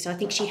politics. So I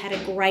think she had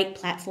a great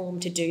platform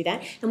to do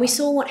that. And we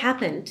saw what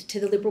happened to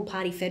the Liberal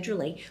Party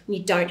federally when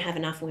you don't have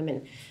enough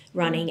women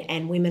running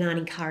and women aren't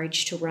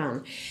encouraged to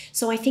run.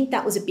 So I think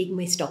that was a big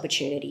missed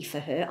opportunity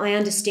for her. I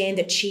understand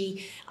that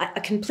I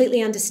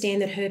completely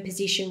understand that her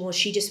position was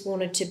she just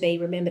wanted to be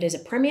remembered as a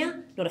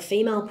premier, not a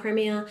female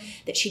premier,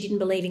 that she didn't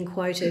believe in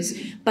quotas.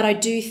 But I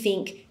do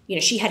think,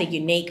 she had a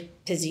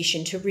unique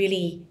position to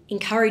really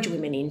encourage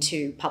women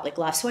into public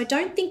life. So I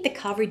don't think the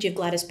coverage of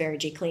Gladys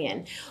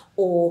Berejiklian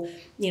or,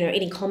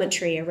 any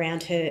commentary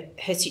around her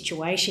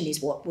situation is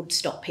what would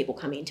stop people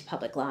coming into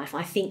public life.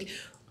 I think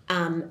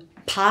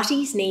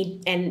parties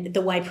need, and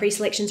the way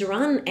pre-selections are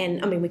run,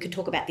 and we could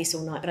talk about this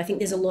all night, but I think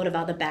there's a lot of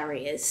other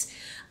barriers.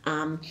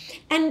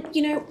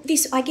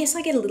 This, I guess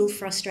I get a little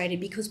frustrated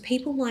because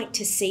people like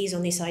to seize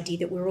on this idea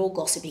that we're all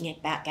gossiping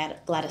about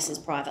Gladys's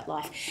private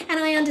life. And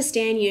I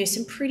understand,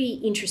 some pretty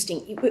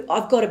interesting,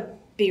 I've got a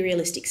be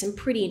realistic, some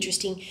pretty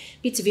interesting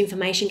bits of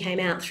information came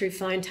out through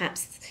phone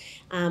taps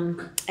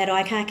at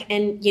ICAC,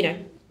 and, you know,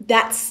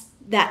 that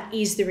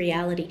is the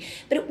reality.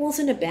 But it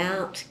wasn't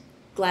about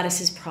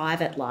Gladys's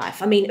private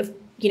life. I mean,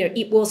 you know,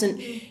 it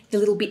wasn't the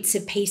little bits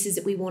and pieces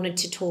that we wanted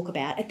to talk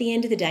about. At the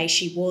end of the day,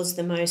 she was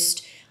the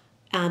most,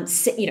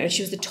 you know,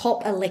 she was the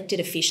top elected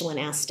official in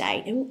our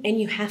state, and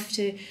you have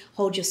to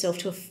hold yourself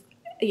to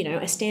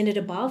a standard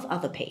above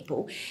other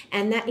people,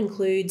 and that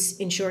includes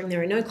ensuring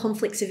there are no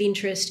conflicts of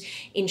interest,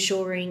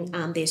 ensuring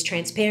there's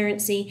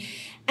transparency,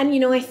 and, you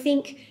know, I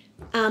think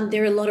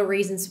there are a lot of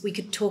reasons. We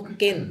could talk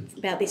again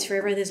about this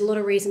forever. There's a lot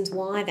of reasons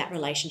why that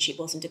relationship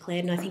wasn't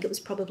declared, and I think it was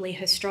probably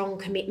her strong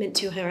commitment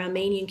to her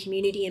Armenian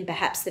community, and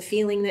perhaps the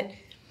feeling that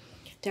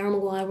Darryl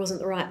Maguire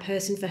wasn't the right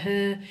person for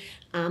her.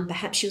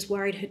 Perhaps she was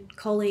worried her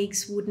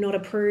colleagues would not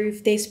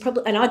approve. There's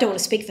probably, and I don't want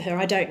to speak for her,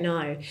 I don't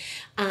know.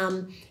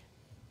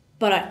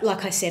 But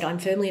like I said, I'm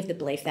firmly of the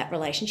belief that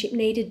relationship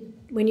needed,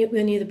 when you're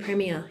the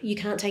Premier, you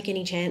can't take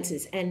any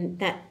chances, and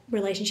that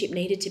relationship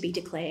needed to be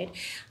declared.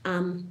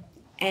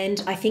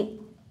 And I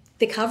think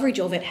the coverage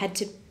of it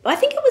I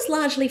think it was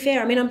largely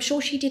fair. I mean, I'm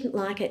sure she didn't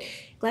like it.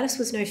 Gladys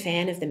was no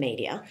fan of the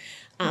media.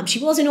 She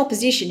was in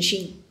opposition.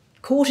 She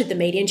courted the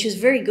media and she was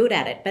very good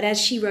at it. But as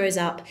she rose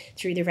up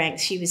through the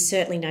ranks, she was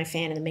certainly no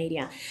fan of the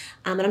media.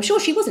 And I'm sure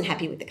she wasn't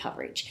happy with the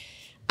coverage.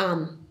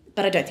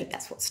 But I don't think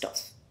that's what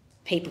stops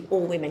people,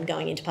 all women,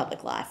 going into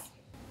public life.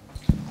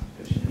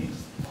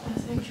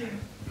 Thank you.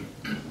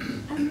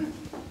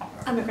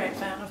 I'm a great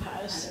fan of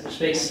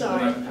hers.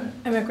 Sorry.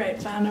 I'm a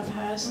great fan of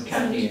hers.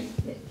 Can't hear.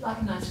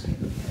 Like an ice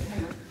cream.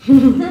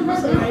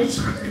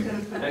 Sorry.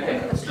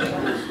 Okay.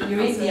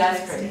 You eat the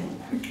ice cream.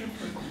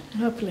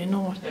 Hopefully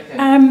not. Okay.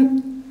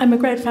 I'm a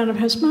great fan of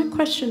hers. My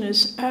question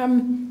is,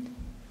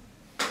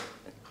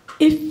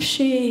 if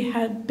she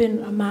had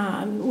been a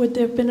man, would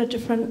there have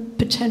been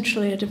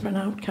potentially a different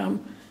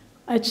outcome?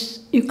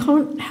 You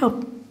can't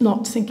help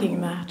not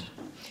thinking that.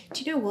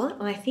 Do you know what?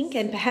 I think,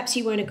 and perhaps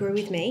you won't agree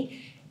with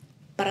me,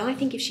 but I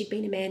think if she'd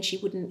been a man, she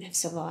wouldn't have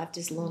survived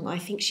as long. I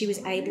think she was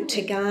able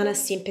to garner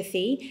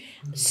sympathy.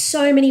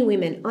 So many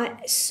women.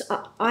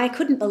 I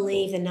couldn't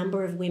believe the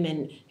number of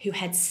women who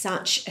had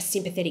such a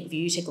sympathetic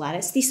view to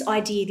Gladys. This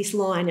idea, this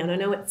line, and I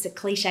know it's a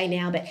cliche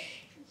now, but,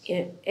 you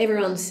know,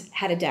 everyone's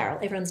had a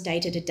Darryl, everyone's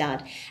dated a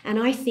dud. And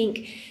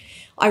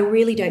I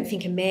really don't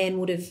think a man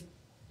would have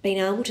been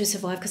able to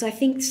survive, because I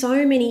think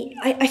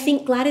I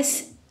think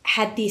Gladys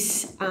has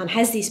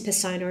this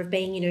persona of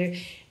being, you know,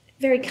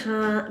 very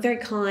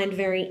kind,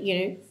 very, you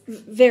know,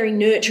 very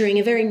nurturing,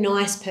 a very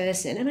nice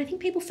person. And I think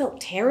people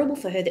felt terrible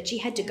for her that she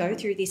had to go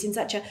through this in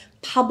such a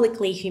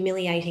publicly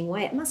humiliating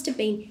way. It must have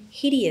been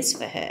hideous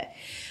for her.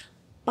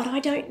 But I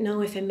don't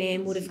know if a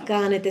man would have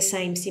garnered the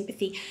same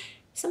sympathy.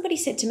 Somebody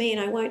said to me, and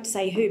I won't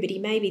say who, but he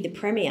may be the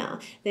Premier,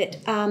 that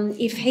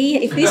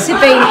if this had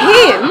been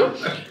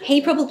him,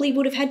 he probably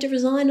would have had to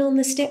resign on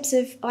the steps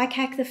of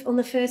ICAC on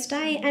the first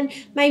day. And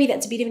maybe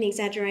that's a bit of an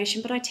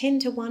exaggeration, but I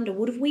tend to wonder,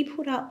 would have we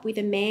put up with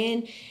a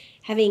man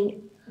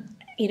having,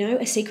 you know,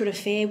 a secret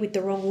affair with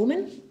the wrong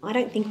woman? I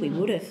don't think we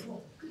would have.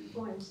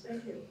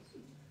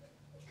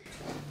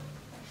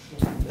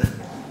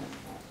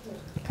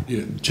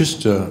 Yeah,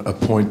 just a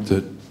point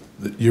that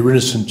you're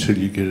innocent till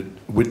you get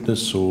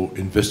witness or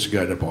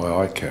investigated by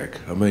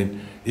ICAC. I mean,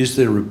 is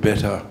there a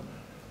better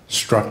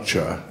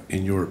structure,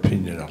 in your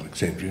opinion,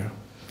 Alexandra,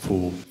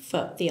 for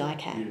the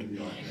ICAC?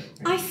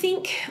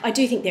 I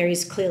do think there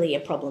is clearly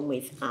a problem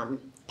with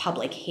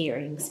public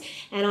hearings.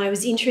 And I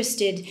was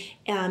interested,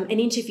 an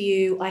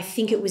interview, I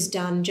think it was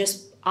done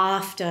just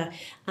after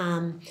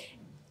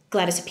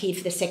Gladys appeared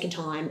for the second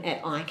time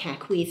at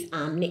ICAC with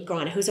Nick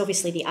Greiner, who's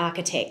obviously the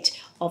architect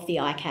of the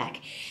ICAC.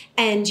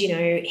 And, you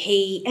know,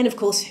 and of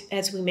course,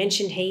 as we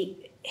mentioned,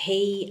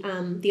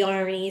 the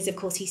irony is, of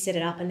course, he set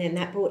it up and then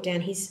that brought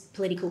down his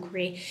political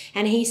career.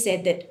 And he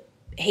said that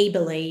he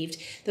believed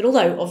that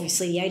although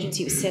obviously the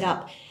agency was set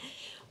up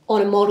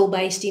on a model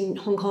based in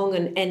Hong Kong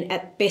and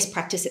at best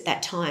practice at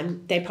that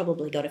time, they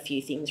probably got a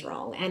few things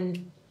wrong.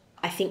 And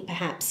I think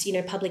perhaps, you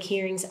know, public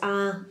hearings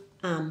are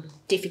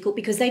difficult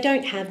because they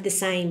don't have the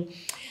same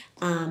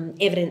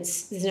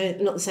evidence.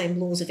 There's not the same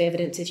laws of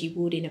evidence as you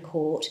would in a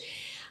court.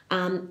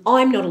 I'm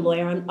not a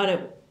lawyer. I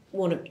don't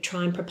want to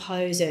try and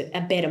propose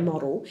a better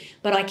model,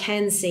 but I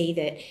can see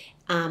that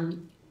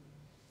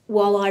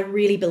while I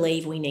really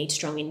believe we need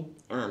strong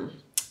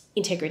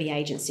integrity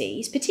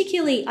agencies,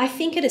 particularly I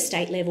think at a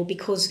state level,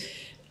 because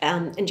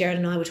and Gerard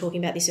and I were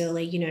talking about this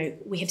earlier, you know,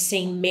 we have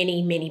seen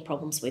many, many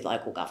problems with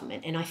local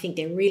government, and I think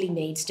there really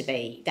needs to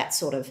be that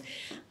sort of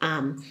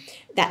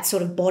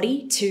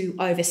body to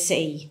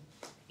oversee,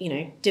 you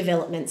know,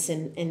 developments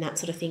and that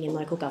sort of thing in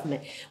local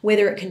government.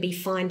 Whether it can be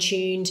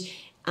fine-tuned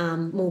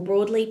more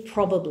broadly,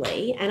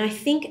 probably. And I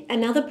think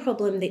another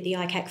problem that the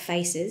ICAC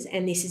faces,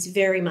 and this is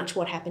very much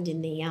what happened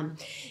in the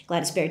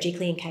Gladys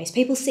Berejiklian case,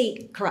 people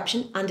see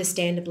corruption,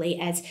 understandably,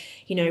 as,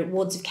 you know,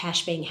 wads of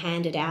cash being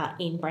handed out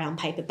in brown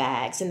paper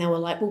bags. And they were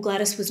like, well,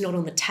 Gladys was not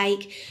on the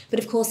take. But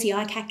of course, the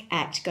ICAC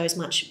Act goes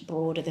much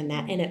broader than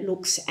that, and it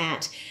looks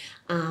at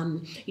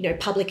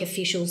public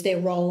officials, their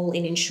role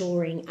in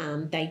ensuring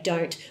they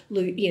don't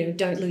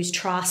lose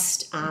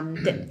trust.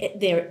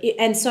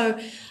 And so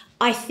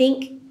I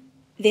think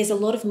there's a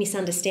lot of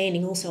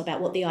misunderstanding also about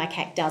what the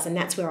ICAC does, and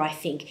that's where I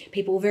think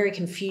people were very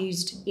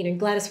confused.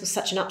 Gladys was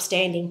such an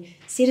upstanding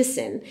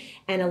citizen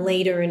and a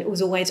leader, and it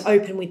was always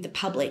open with the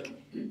public.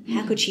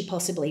 How could she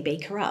possibly be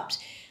corrupt?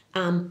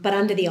 But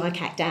under the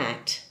ICAC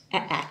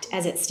Act,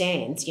 as it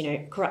stands,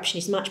 corruption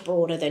is much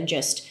broader than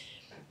just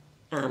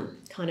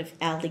kind of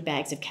Aldi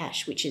bags of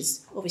cash, which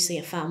is obviously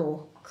a far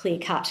more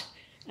clear-cut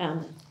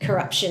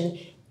corruption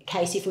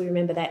case, if we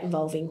remember that,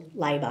 involving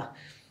Labor.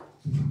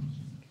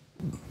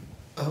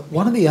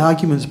 One of the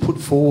arguments put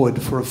forward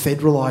for a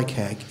federal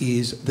ICAC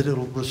is that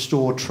it'll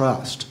restore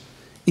trust.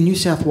 In New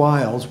South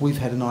Wales, we've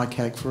had an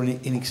ICAC for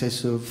in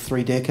excess of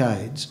 3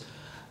 decades,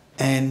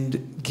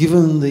 and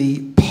given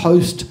the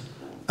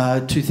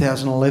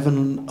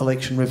post-2011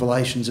 election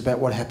revelations about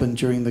what happened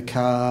during the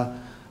Carr,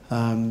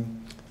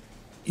 and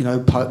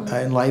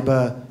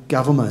Labor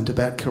government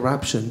about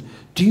corruption,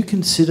 do you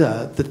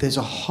consider that there's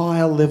a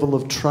higher level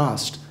of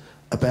trust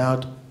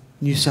about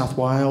New South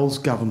Wales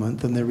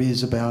government than there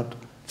is about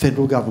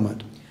federal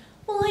government?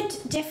 Well, I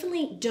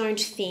definitely don't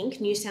think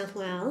New South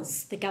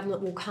Wales, the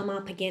government, will come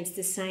up against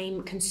the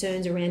same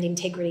concerns around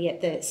integrity at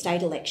the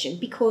state election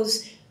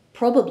because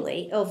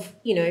probably of,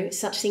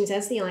 such things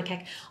as the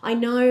ICAC. I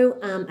know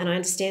and I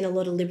understand a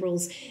lot of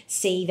Liberals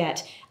see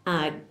that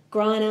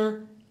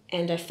Greiner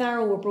and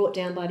O'Farrell were brought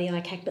down by the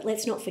ICAC, but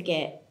let's not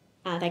forget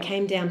they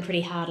came down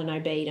pretty hard on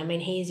Obeid. I mean,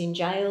 he is in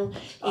jail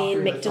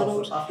in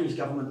McDonald. After his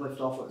government left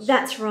office.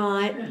 That's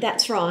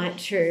right,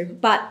 true.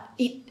 But,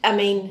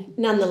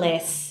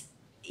 nonetheless,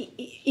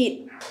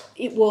 it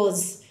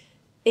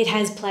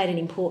has played an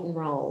important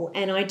role.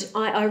 And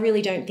I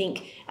really don't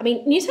think...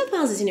 New South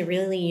Wales is in a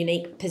really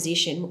unique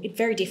position,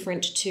 very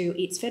different to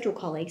its federal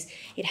colleagues.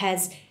 It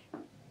has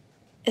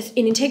an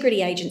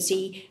integrity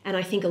agency, and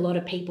I think a lot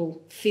of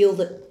people feel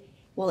that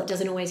while it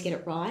doesn't always get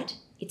it right,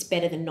 it's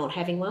better than not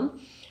having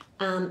one.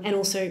 And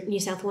also New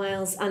South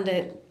Wales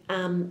under,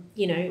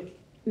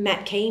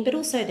 Matt Keane, but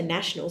also the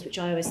Nationals, which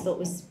I always thought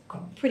was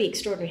pretty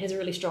extraordinary, has a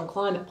really strong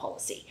climate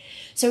policy.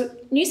 So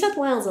New South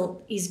Wales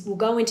will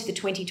go into the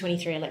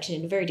 2023 election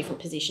in a very different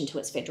position to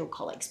its federal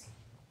colleagues.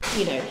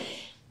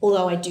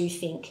 Although I do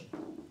think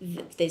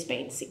that there's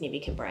been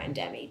significant brand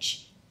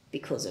damage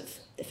because of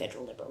the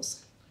federal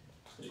Liberals.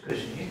 There's a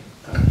question here.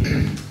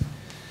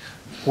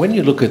 When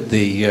you look at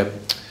the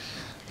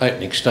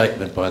opening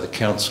statement by the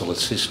council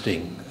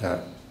assisting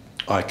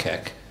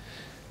ICAC,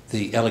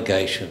 the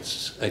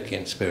allegations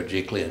against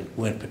Berejiklian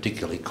weren't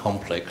particularly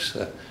complex,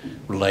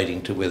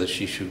 relating to whether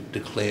she should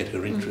declare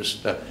her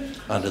interest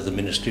under the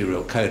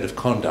Ministerial Code of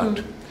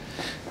Conduct.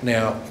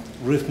 Now,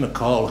 Ruth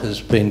McCall has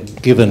been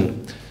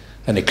given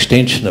an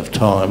extension of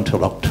time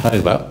till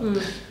October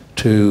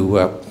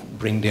to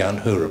bring down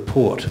her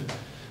report.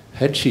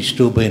 Had she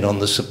still been on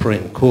the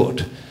Supreme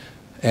Court,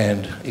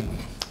 and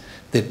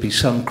there'd be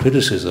some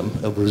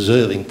criticism of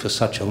reserving for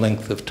such a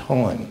length of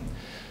time,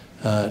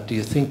 do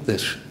you think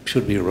this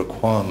should be a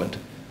requirement,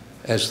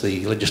 as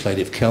the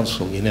Legislative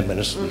Council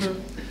unanimously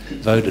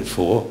voted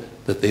for,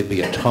 that there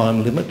be a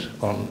time limit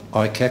on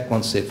ICAC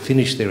once they've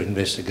finished their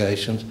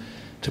investigations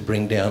to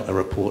bring down a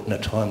report in a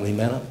timely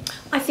manner?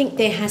 I think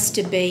there has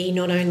to be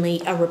not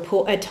only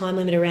a time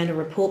limit around a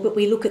report, but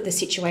we look at the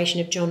situation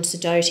of John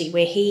Sidoti,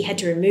 where he had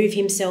to remove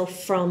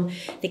himself from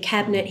the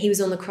cabinet. He was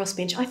on the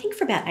crossbench, I think,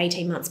 for about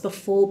 18 months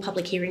before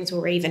public hearings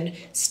were even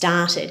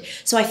started.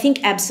 So I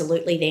think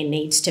absolutely there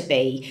needs to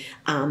be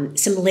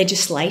some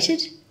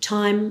legislated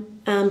time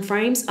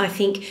frames, I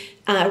think,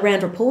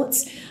 around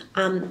reports.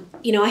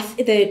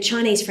 The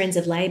Chinese Friends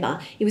of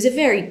Labor, it was a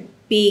very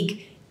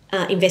big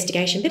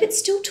investigation, but it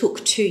still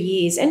took 2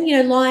 years. And,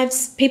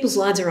 people's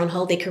lives are on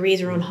hold, their careers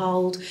are on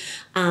hold.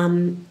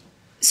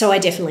 So I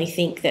definitely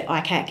think that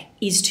ICAC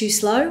is too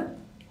slow.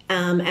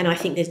 And I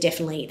think there's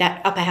definitely,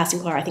 that upper house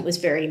inquiry I think was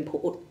very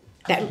important,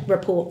 that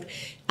report,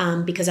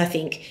 because I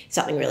think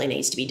something really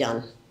needs to be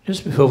done.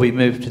 Just before we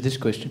move to this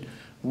question,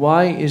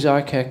 why is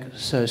ICAC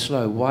so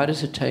slow? Why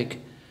does it take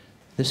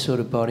this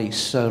sort of body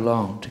so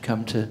long to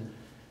come to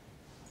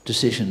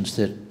decisions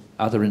that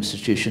other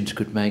institutions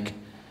could make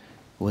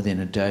within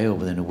a day or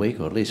within a week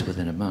or at least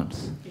within a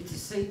month? It's a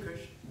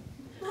secret.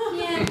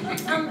 Yeah,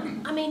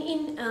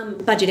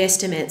 in budget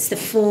estimates, the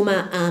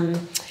former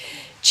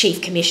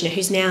Chief Commissioner,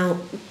 who's now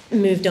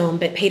moved on,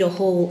 but Peter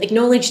Hall,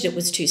 acknowledged it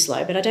was too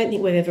slow, but I don't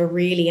think we've ever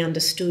really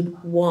understood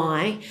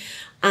why.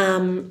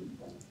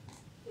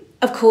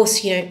 Of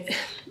course, the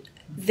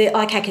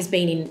ICAC has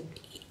been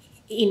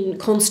in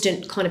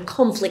constant kind of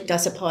conflict, I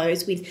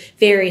suppose, with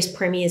various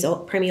premiers'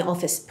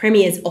 offices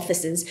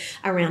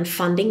around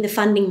funding. The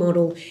funding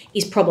model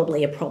is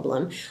probably a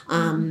problem.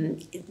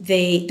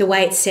 The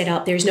way it's set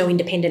up, there is no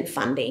independent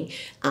funding.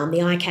 The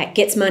ICAC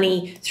gets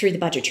money through the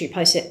budgetary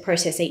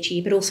process each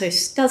year, but also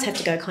does have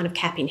to go kind of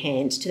cap in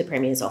hand to the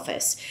Premier's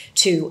office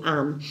to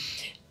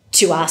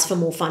to ask for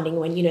more funding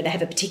when, they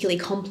have a particularly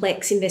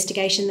complex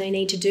investigation they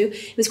need to do.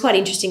 It was quite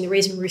interesting. The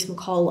reason Ruth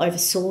McColl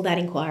oversaw that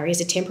inquiry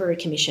as a temporary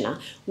commissioner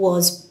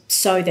was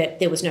so that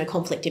there was no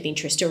conflict of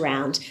interest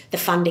around the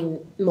funding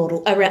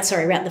model,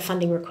 around the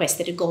funding request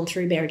that had gone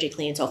through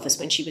Berejiklian's office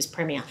when she was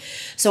Premier.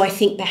 So I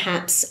think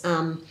perhaps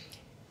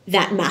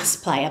that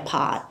must play a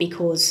part,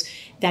 because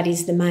that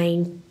is the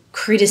main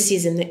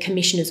criticism that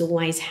commissioners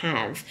always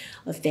have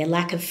of their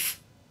lack of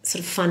sort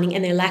of funding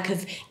and their lack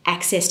of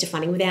access to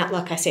funding without,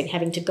 like I said,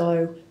 having to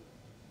go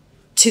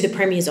to the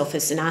Premier's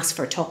office and ask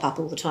for a top-up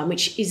all the time,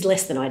 which is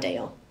less than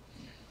ideal.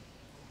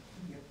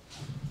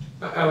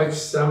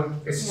 Alex,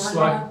 it's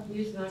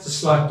a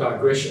slight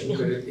digression,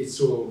 but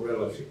it's all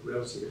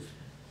relative.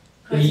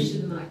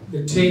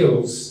 The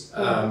Teals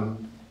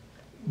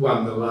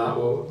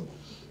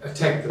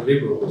attacked the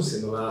Liberals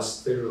in the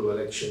last federal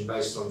election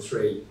based on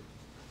 3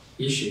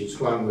 issues.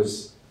 One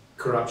was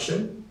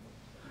corruption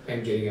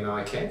and getting an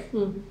ICAC.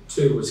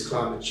 2 was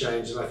climate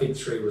change, and I think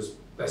 3 was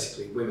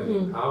basically women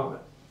in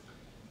Parliament.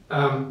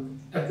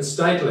 At the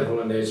state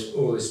level, and there's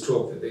all this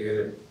talk that they're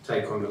going to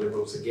take on the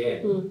Liberals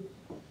again,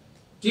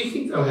 do you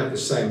think they'll have the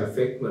same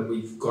effect when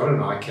we've got an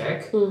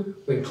ICAC,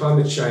 when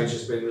climate change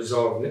has been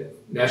resolved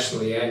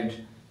nationally and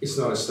it's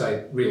not a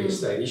state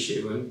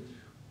issue? And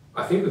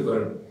I think we've got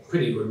a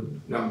pretty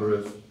good number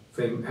of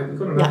females. Have we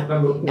got enough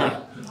number?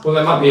 No. Well,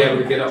 they might be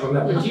able to get up on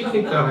that, but do you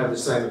think they'll have the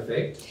same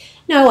effect?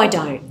 No, I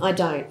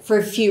don't. For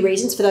a few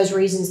reasons, for those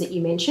reasons that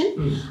you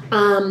mentioned.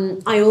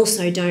 I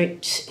also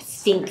don't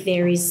think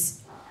there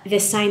is the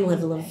same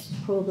level of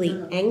probably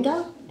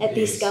anger at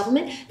this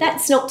government.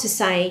 That's not to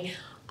say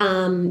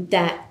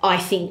that I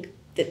think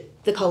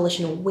that the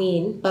coalition will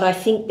win, but I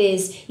think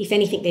if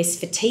anything, there's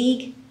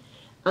fatigue.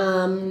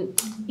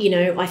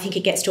 I think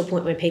it gets to a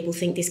point where people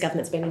think this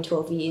government's been in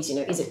 12 years,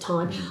 is it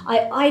time?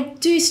 I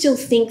do still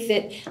think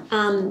that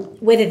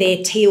whether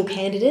they're Teal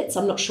candidates,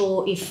 I'm not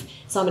sure if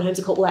Simon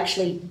Holmes will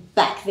actually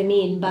back them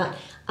in, but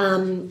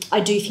I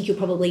do think you'll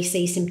probably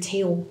see some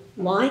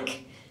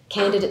Teal-like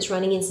candidates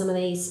running in some of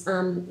these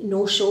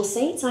North Shore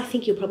seats. I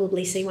think you'll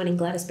probably see one in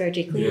Gladys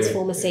Berejiklian's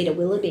former seat at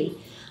Willoughby.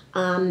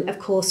 Of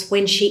course,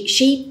 when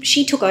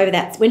she took over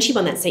when she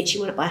won that seat, she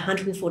won it by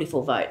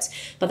 144 votes.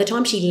 By the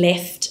time she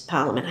left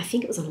Parliament, I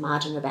think it was on a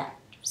margin of about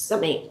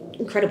something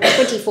incredible,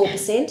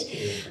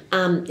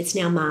 24%. It's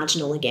now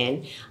marginal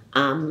again.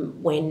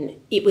 When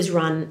it was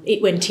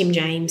when Tim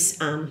James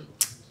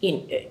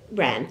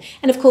ran.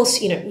 And of course,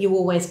 you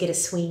always get a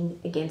swing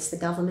against the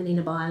government in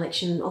a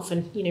by-election.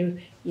 Often,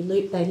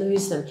 they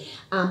lose them.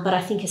 But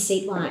I think a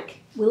seat like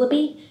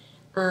Willoughby,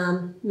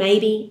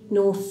 maybe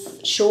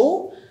North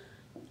Shore,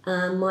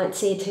 might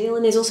see a Teal,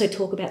 and there's also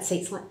talk about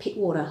seats like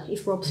Pittwater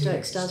if Rob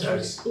Stokes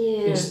does.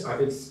 Yes, I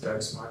think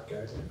Stokes might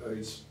go.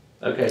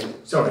 Okay.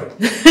 Sorry.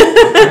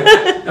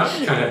 No,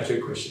 can't have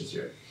 2 questions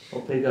yet.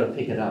 Well, we've got to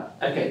pick it up.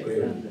 Okay.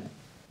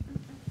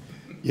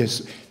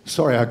 Yes.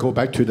 Sorry, I go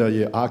back to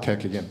the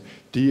RCAC again.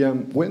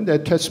 When the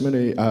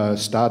testimony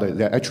started,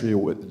 actually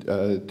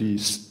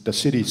the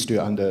city is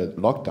still under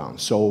lockdown.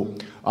 So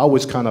I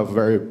was kind of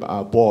very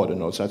bored,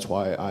 that's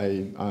why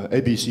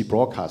ABC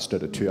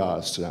broadcasted it to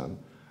us.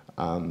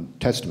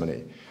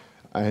 Testimony.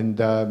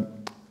 And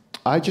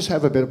I just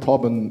have a bit of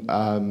problem.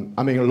 A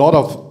lot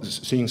of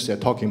things they're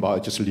talking about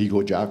are just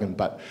legal jargon,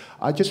 but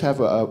I just have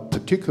a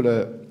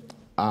particular,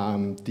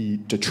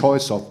 the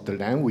choice of the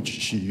language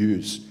she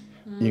used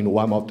in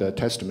one of the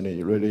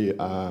testimony really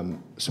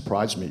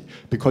surprised me.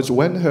 Because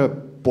when her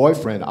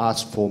boyfriend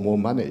asked for more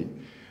money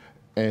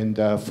and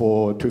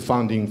to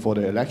funding for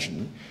the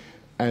election,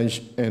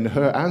 and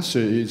her answer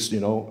is,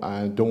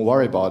 don't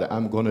worry about it,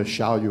 I'm going to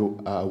shower you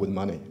with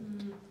money.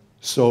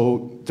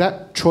 So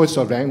that choice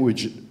of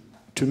language,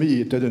 to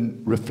me, it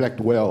didn't reflect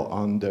well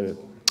on the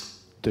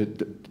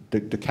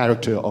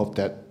character of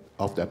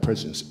that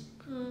person.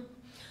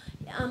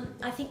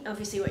 I think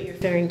obviously what you're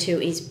referring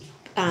to is,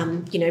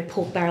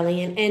 pork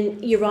barrelling,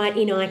 and you're right.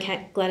 In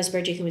ICAC, Gladys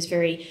Berejiklian was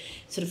very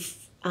sort of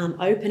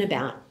open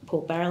about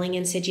pork barrelling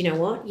and said,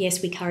 what?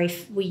 Yes, we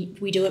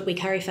do it. We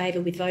curry favour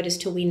with voters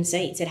to win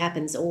seats. It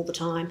happens all the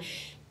time.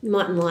 You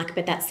mightn't like,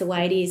 but that's the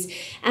way it is.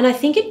 And I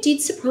think it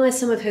did surprise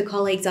some of her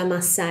colleagues, I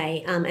must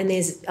say, and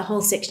there's a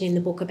whole section in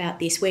the book about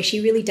this where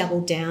she really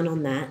doubled down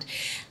on that.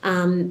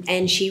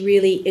 And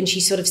she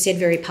sort of said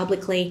very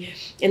publicly,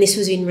 and this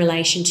was in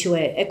relation to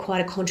a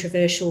quite a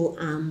controversial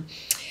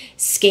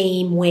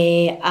scheme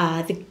where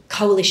the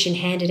coalition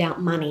handed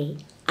out money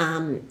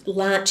to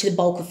the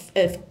bulk of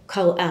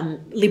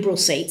Liberal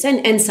seats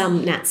and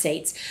some Nat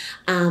seats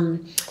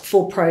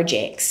for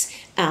projects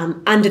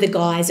under the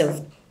guise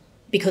of,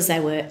 because they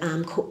were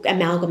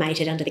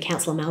amalgamated under the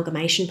council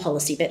amalgamation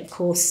policy, but of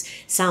course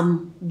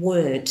some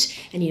weren't.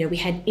 And, we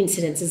had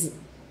incidences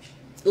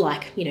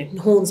like,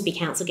 Hornsby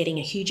Council getting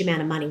a huge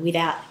amount of money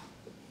without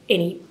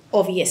any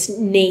obvious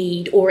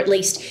need, or at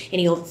least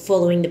any of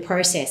following the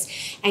process.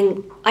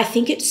 And I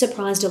think it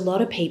surprised a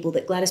lot of people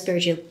that Gladys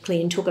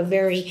Berejiklian took a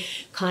very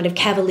kind of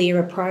cavalier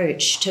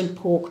approach to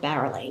pork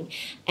barrelling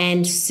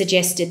and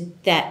suggested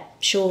that,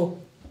 sure,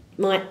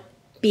 might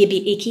be a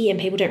bit icky and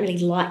people don't really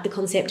like the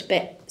concept,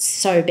 but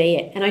so be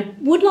it. And I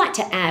would like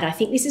to add, I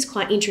think this is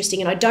quite interesting,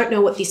 and I don't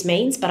know what this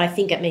means, but I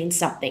think it means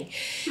something.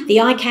 The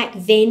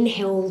ICAC then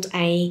held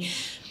a,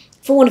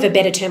 for want of a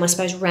better term, I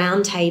suppose,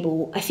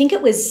 roundtable, I think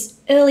it was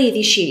earlier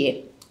this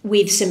year,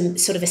 with some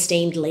sort of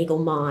esteemed legal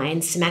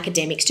minds, some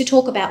academics, to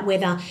talk about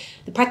whether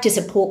the practice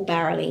of pork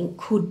barrelling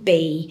could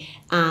be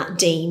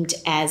deemed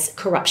as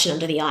corruption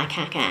under the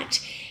ICAC Act.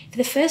 For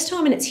the first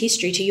time in its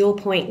history, to your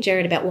point,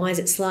 Gerard, about why is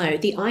it slow,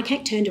 the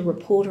ICAC turned a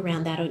report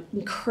around that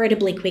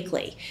incredibly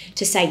quickly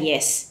to say,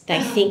 yes,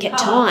 they think at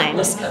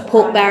times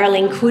pork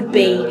barrelling could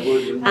be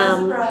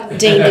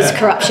deemed as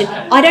corruption.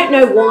 I don't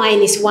know why in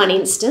this one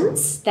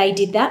instance they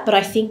did that, but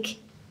I think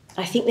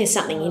there's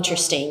something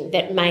interesting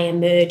that may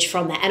emerge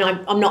from that. And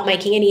I'm not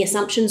making any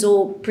assumptions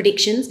or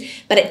predictions,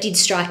 but it did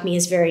strike me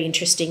as very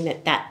interesting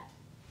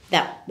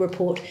that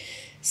report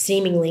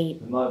seemingly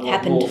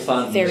happened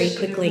very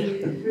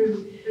quickly.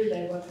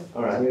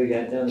 All right, here we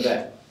go, down the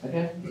back.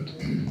 Okay.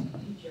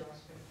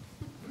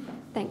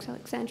 Thanks,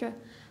 Alexandra.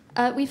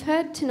 We've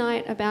heard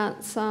tonight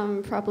about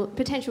some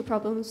potential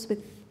problems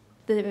with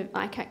the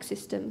ICAC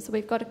system. So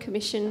we've got a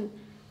commission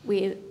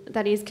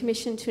that is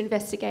commissioned to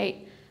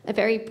investigate a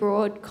very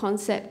broad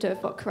concept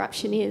of what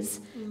corruption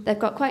is. They've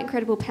got quite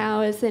incredible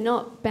powers. They're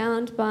not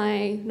bound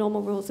by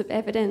normal rules of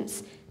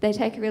evidence. They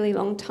take a really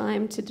long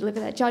time to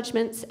deliver their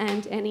judgments,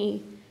 and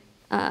any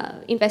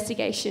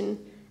investigation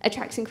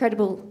attracts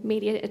incredible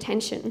media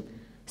attention.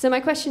 So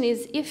my question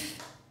is,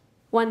 if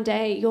one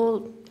day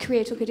your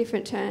career took a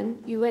different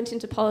turn, you went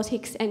into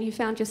politics and you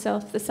found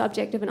yourself the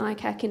subject of an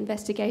ICAC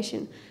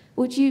investigation,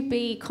 would you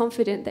be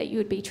confident that you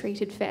would be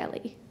treated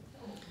fairly?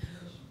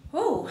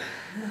 Oh.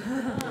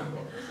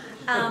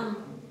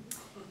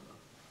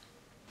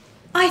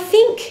 I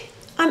think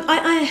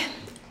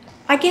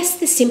I guess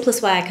the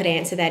simplest way I could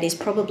answer that is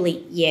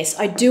probably yes.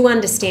 I do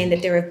understand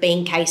that there have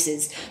been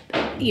cases,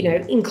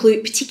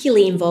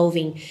 particularly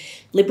involving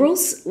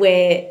Liberals,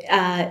 where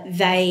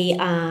they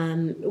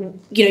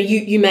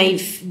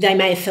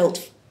may have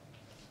felt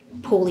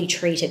poorly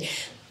treated.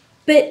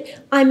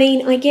 But I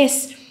mean, I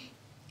guess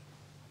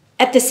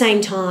at the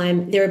same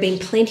time, there have been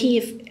plenty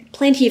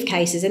of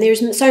cases, and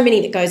there's so many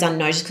that goes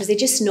unnoticed because they're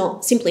just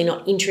simply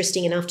not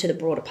interesting enough to the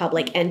broader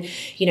public, and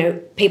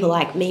people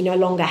like me no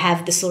longer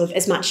have the sort of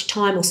as much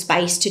time or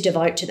space to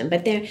devote to them.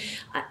 But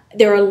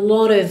there are a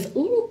lot of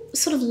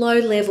sort of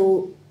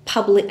low-level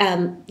public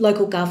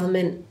local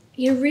government,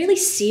 really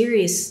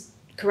serious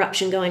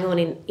corruption going on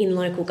in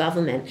local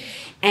government,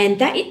 and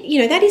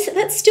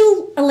that's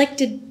still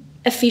elected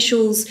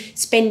officials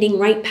spending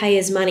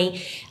ratepayers'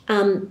 money.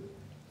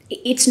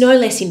 It's no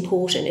less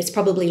important. It's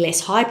probably less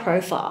high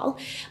profile.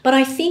 But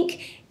I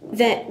think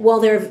that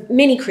while there are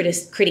many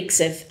critics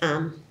of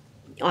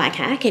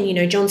ICAC,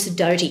 and John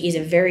Sidoti is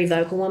a very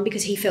vocal one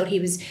because he felt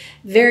he was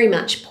very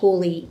much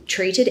poorly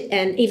treated,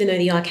 and even though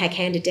the ICAC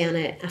handed down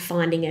a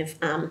finding of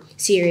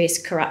serious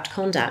corrupt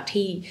conduct,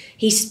 he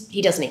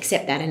doesn't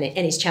accept that and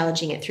is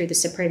challenging it through the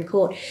Supreme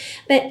Court.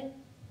 But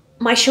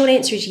my short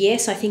answer is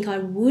yes. I think I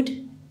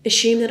would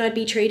assume that I'd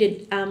be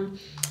treated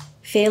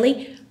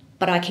fairly.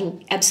 But I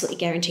can absolutely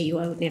guarantee you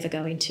I would never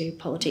go into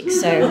politics,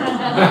 so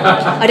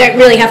I don't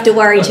really have to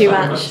worry too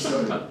much.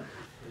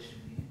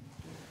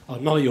 I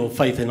know your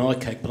faith in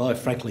ICAC, but I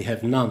frankly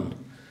have none.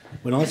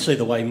 When I see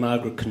the way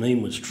Margaret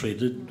Cunneen was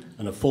treated,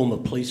 and a former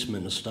police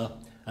minister,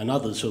 and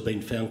others who have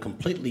been found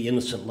completely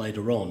innocent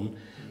later on,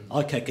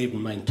 ICAC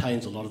even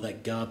maintains a lot of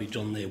that garbage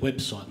on their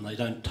website and they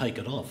don't take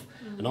it off.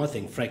 And I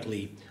think,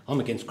 frankly, I'm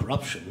against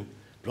corruption,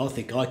 but I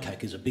think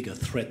ICAC is a bigger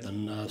threat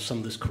than some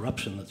of this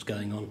corruption that's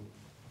going on.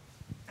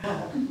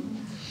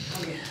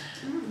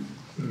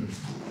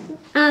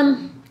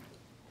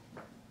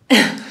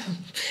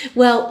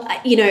 Well,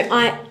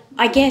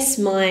 I guess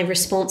my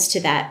response to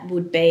that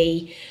would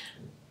be,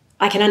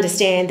 I can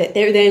understand that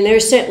there are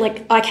certain,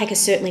 ICAC has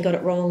certainly got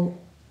it wrong,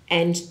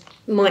 and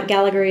Mike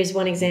Gallagher is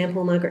one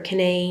example, Margaret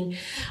Cunneen.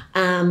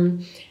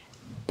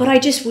 But I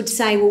just would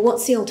say, well,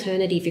 what's the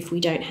alternative if we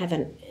don't have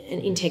an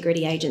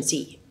integrity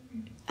agency?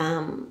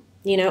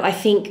 I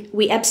think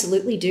we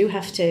absolutely do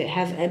have to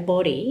have a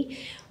body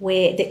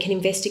that can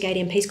investigate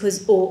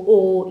MPs,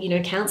 or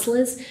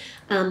councillors.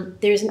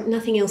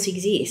 Nothing else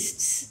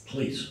exists.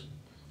 Police.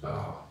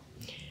 Oh.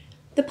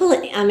 The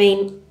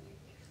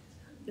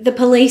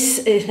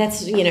police.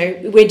 That's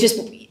we're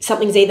just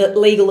something's either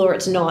legal or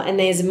it's not, and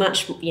there's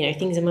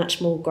things are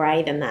much more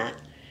grey than that.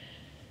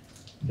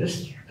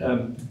 Just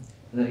I'm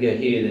going to go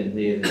here, then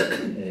there.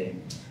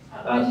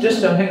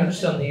 Just hang on,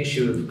 just on the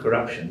issue of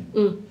corruption.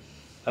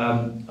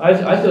 I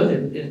thought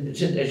that,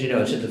 as you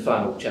know, it's in the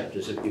final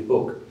chapters of your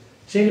book.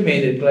 It seemed to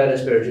me that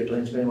Gladys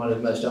Berejiklian's been one of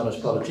the most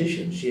honest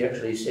politicians. She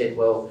actually said,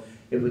 well,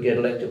 if we get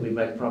elected, we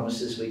make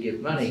promises, we give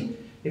money.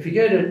 If you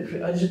go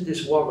to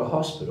this Wagga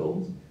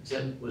hospital,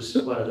 that was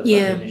one of the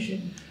funding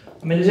issues.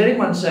 I mean, is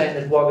anyone saying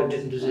that Wagga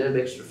didn't deserve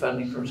extra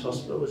funding from its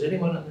hospital? Was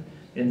anyone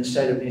in the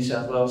state of New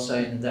South Wales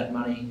saying that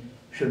money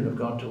shouldn't have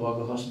gone to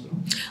Wagga Hospital?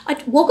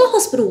 Wagga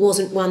Hospital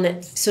wasn't one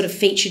that sort of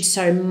featured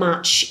so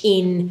much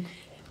in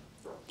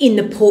in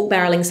the pork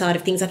barrelling side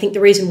of things, I think the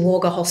reason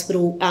Wagga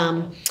Hospital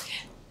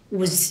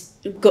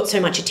got so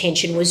much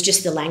attention was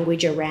just the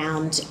language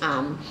around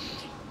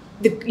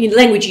the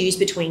language used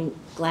between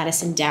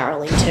Gladys and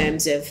Daryl in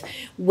terms of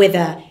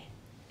whether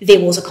there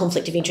was a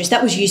conflict of interest.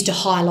 That was used to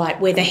highlight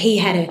whether he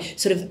had a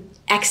sort of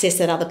access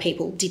that other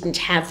people didn't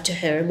have to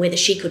her, and whether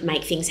she could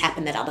make things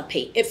happen that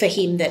for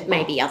him that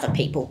maybe other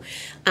people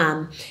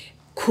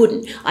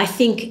couldn't. I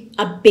think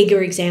a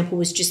bigger example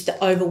was just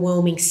the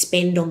overwhelming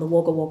spend on the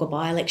Wagga Wagga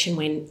by-election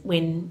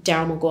when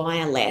Daryl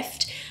Maguire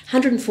left.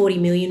 140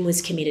 million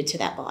was committed to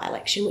that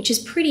by-election, which is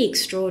pretty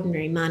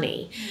extraordinary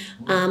money.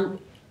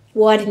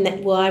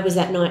 Why was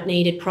that not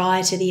needed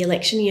prior to the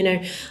election? You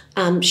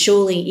know,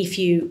 surely if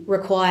you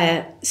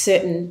require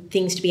certain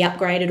things to be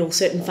upgraded or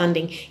certain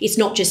funding, it's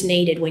not just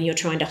needed when you're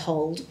trying to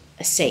hold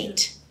a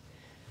seat.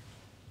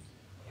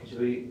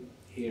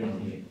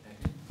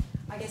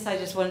 I guess I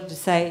just wanted to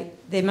say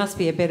there must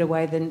be a better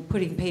way than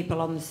putting people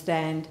on the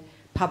stand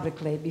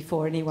publicly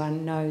before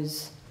anyone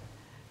knows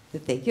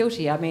that they're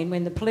guilty. I mean,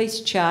 when the police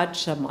charge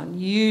someone,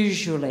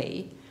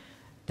 usually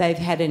they've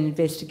had an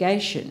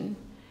investigation,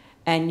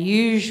 and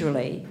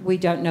usually we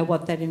don't know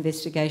what that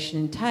investigation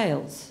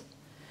entails.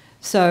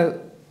 So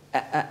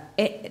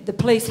the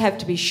police have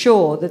to be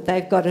sure that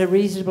they've got a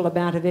reasonable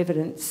amount of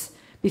evidence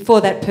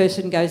before that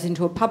person goes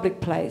into a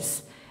public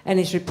place and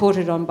is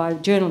reported on by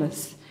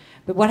journalists.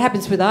 But what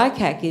happens with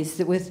ICAC is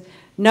that with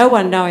no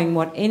one knowing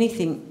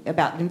anything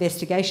about the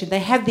investigation, they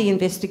have the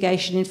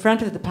investigation in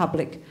front of the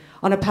public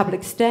on a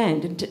public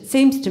stand. And it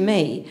seems to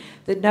me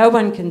that no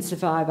one can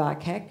survive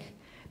ICAC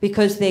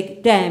because they're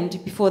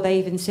damned before they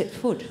even set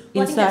foot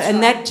inside.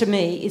 And that, to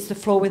me, is the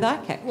flaw with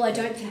ICAC. Well, I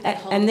don't think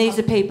that And these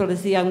are people,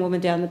 as the young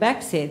woman down the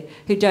back said,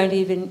 who don't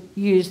even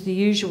use the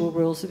usual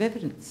rules of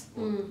evidence.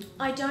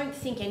 I don't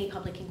think any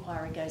public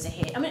inquiry goes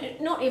ahead. I mean,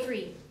 not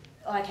every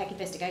ICAC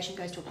investigation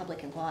goes to a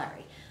public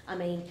inquiry. I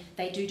mean,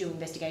 they do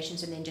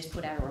investigations and then just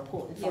put out a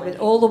report and find but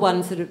all the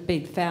ones that have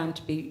been found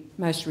to be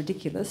most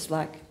ridiculous,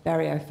 like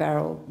Barry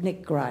O'Farrell,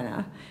 Nick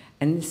Greiner,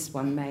 and this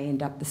one may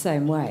end up the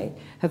same way,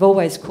 have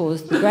always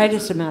caused the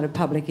greatest amount of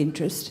public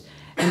interest,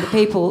 and the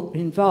people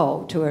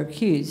involved who are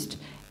accused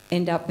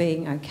end up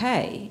being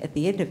okay at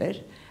the end of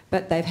it,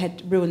 but they've had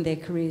to ruin their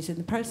careers in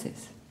the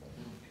process.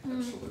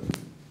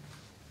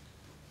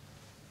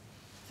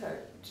 So,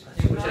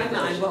 in my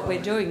mind, what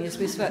we're doing is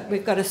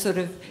we've got a sort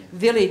of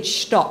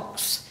village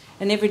stocks,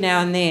 and every now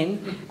and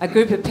then a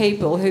group of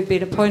people who've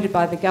been appointed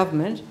by the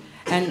government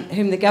and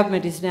whom the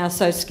government is now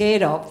so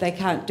scared of they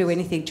can't do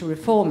anything to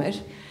reform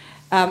it.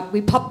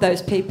 We pop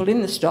those people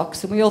in the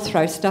stocks and we all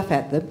throw stuff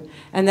at them,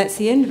 and that's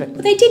the end of it.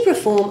 But they did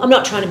reform. I'm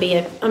not trying to be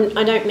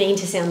I don't mean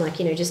to sound like,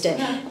 just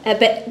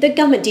but the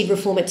government did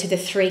reform it to the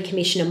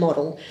 3-commissioner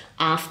model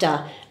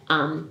after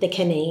the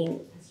Canine.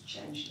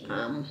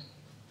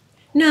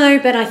 No,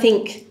 but I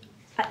think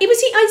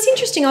it's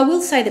interesting. I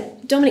will say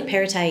that Dominic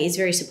Perrottet is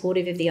very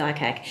supportive of the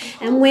ICAC,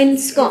 and when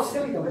Scott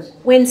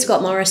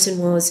Morrison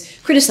was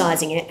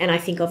criticising it, and I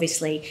think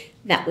obviously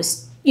that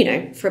was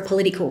for a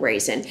political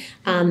reason,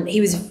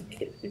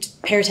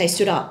 Perrottet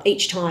stood up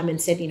each time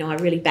and said, I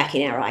really back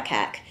in our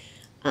ICAC,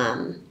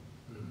 and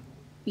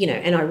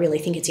I really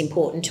think it's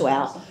important to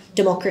our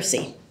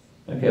democracy.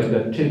 Okay, we've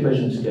got 2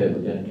 questions to go.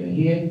 We're going to go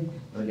here,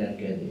 we're going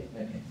to go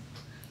there. Okay.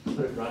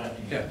 Put it right up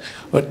here.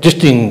 Well,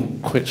 just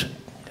in quick,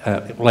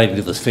 relating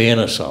to the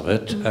fairness of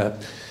it,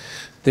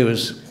 there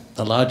was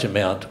a large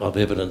amount of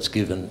evidence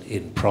given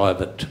in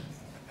private,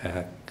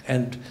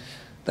 and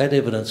that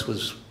evidence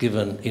was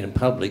given in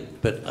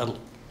public, but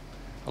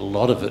a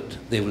lot of it,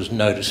 there was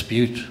no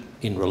dispute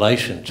in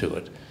relation to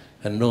it.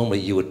 And normally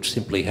you would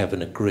simply have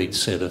an agreed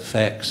set of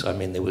facts. I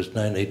mean, there was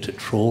no need to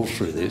trawl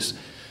through this.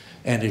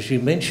 And as you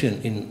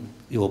mentioned in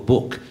your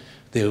book,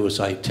 there was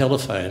a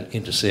telephone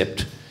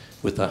intercept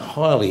with a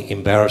highly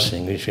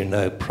embarrassing, as you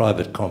know,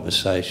 private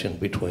conversation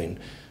between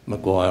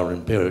Maguire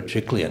and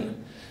Berejiklian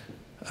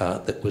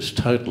that was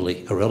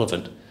totally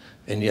irrelevant.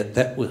 And yet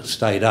that was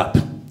stayed up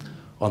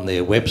on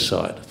their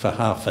website for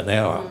half an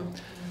hour.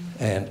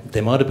 And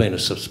there might have been a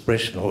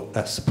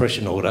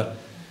suppression order,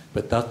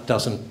 but that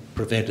doesn't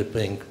prevent it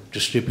being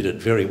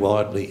distributed very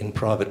widely in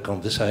private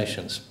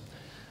conversations.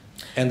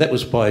 And that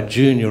was by a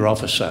junior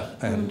officer,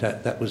 and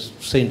that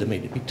seemed to me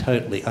to be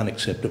totally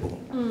unacceptable.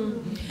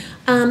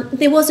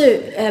 There was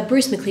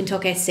Bruce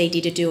McClintock SC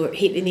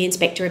the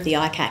inspector of the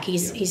ICAC.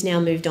 He's now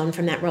moved on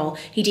from that role.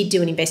 He did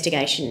do an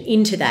investigation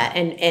into that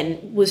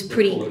and was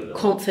pretty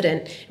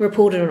confident,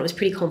 reported on it, was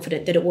pretty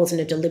confident that it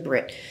wasn't a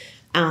deliberate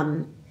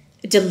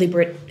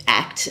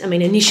act. I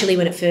mean, initially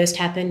when it first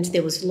happened,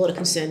 there was a lot of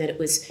concern that it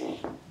was,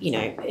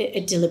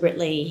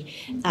 deliberately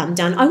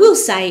done. I will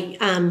say,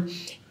 I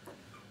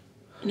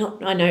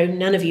know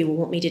none of you will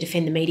want me to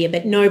defend the media,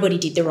 but nobody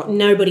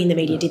in the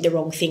media did the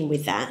wrong thing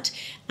with that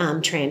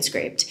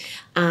transcript.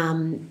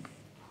 Then,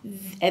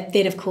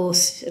 of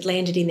course, it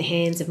landed in the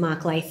hands of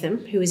Mark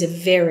Latham, who is a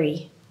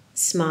very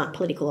smart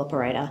political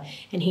operator,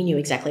 and he knew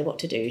exactly what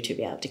to do to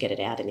be able to get it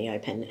out in the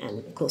open and,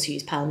 of course,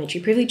 use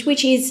parliamentary privilege,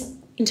 which is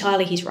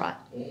entirely his right.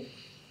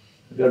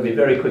 We've got to be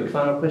very quick.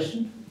 Final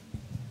question?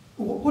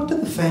 What do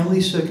the family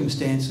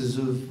circumstances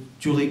of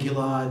Julia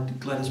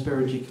Gillard, Gladys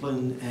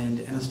Berejiklian and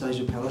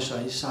Anastasia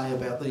Palaszczuk say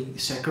about the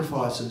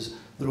sacrifices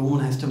that a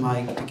woman has to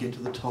make to get to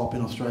the top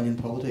in Australian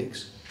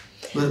politics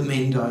that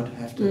men don't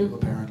have to,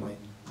 apparently?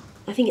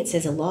 I think it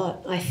says a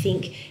lot. I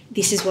think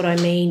this is what I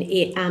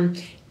mean.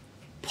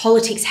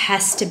 Politics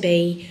has to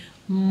be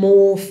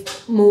more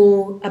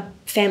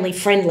family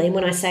friendly. And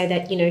when I say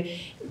that,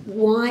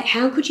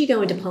 how could you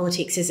go into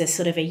politics as a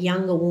sort of a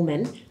younger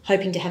woman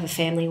hoping to have a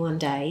family one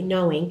day,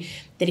 knowing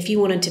that if you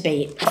wanted to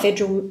be a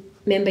federal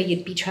member,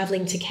 you'd be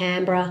travelling to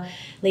Canberra,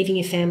 leaving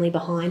your family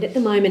behind? At the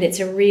moment, it's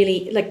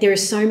there are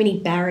so many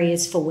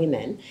barriers for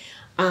women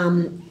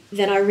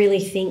that I really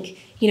think,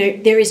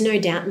 there is no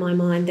doubt in my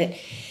mind that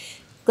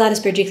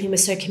Gladys Berejiklian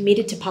was so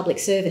committed to public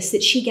service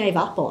that she gave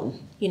up on,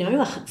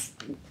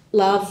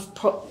 love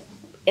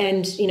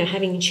and,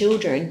 having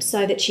children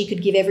so that she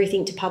could give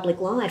everything to public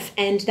life.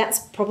 And that's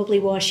probably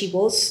why she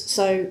was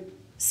so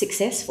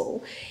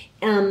successful.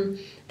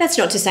 That's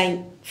not to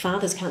say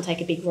fathers can't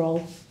take a big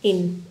role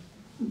in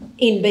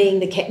being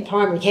the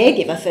primary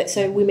caregiver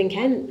so women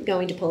can go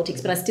into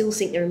politics, but I still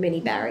think there are many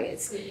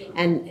barriers.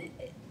 And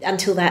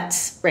until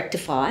that's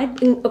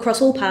rectified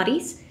across all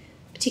parties,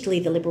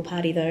 particularly the Liberal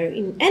Party though,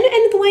 and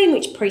the way in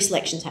which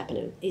pre-selections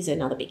happen is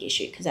another big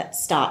issue, because that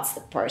starts the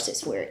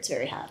process where it's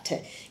very hard to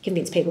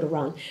convince people to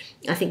run.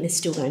 I think there's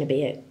still going to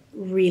be a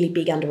really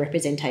big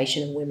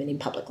underrepresentation of women in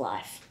public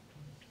life.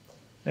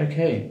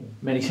 Okay,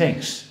 many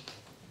thanks.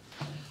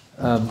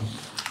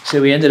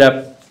 So we ended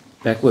up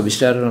back where we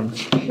started on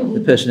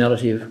the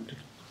personality of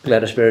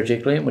Gladys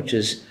Berejiklian, which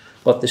is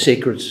what The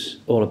Secret's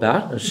all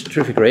about. It's a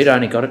terrific read. I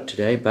only got it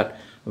today, but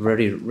I've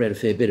already read a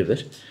fair bit of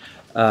it.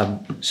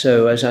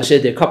 So as I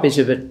said, there are copies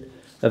of it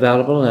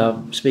available.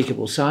 Our speaker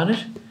will sign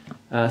it.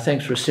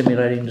 Thanks for a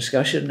stimulating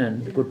discussion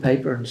and a good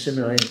paper and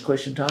stimulating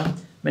question time.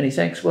 Many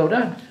thanks. Well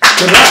done.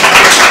 Good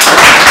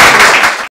luck.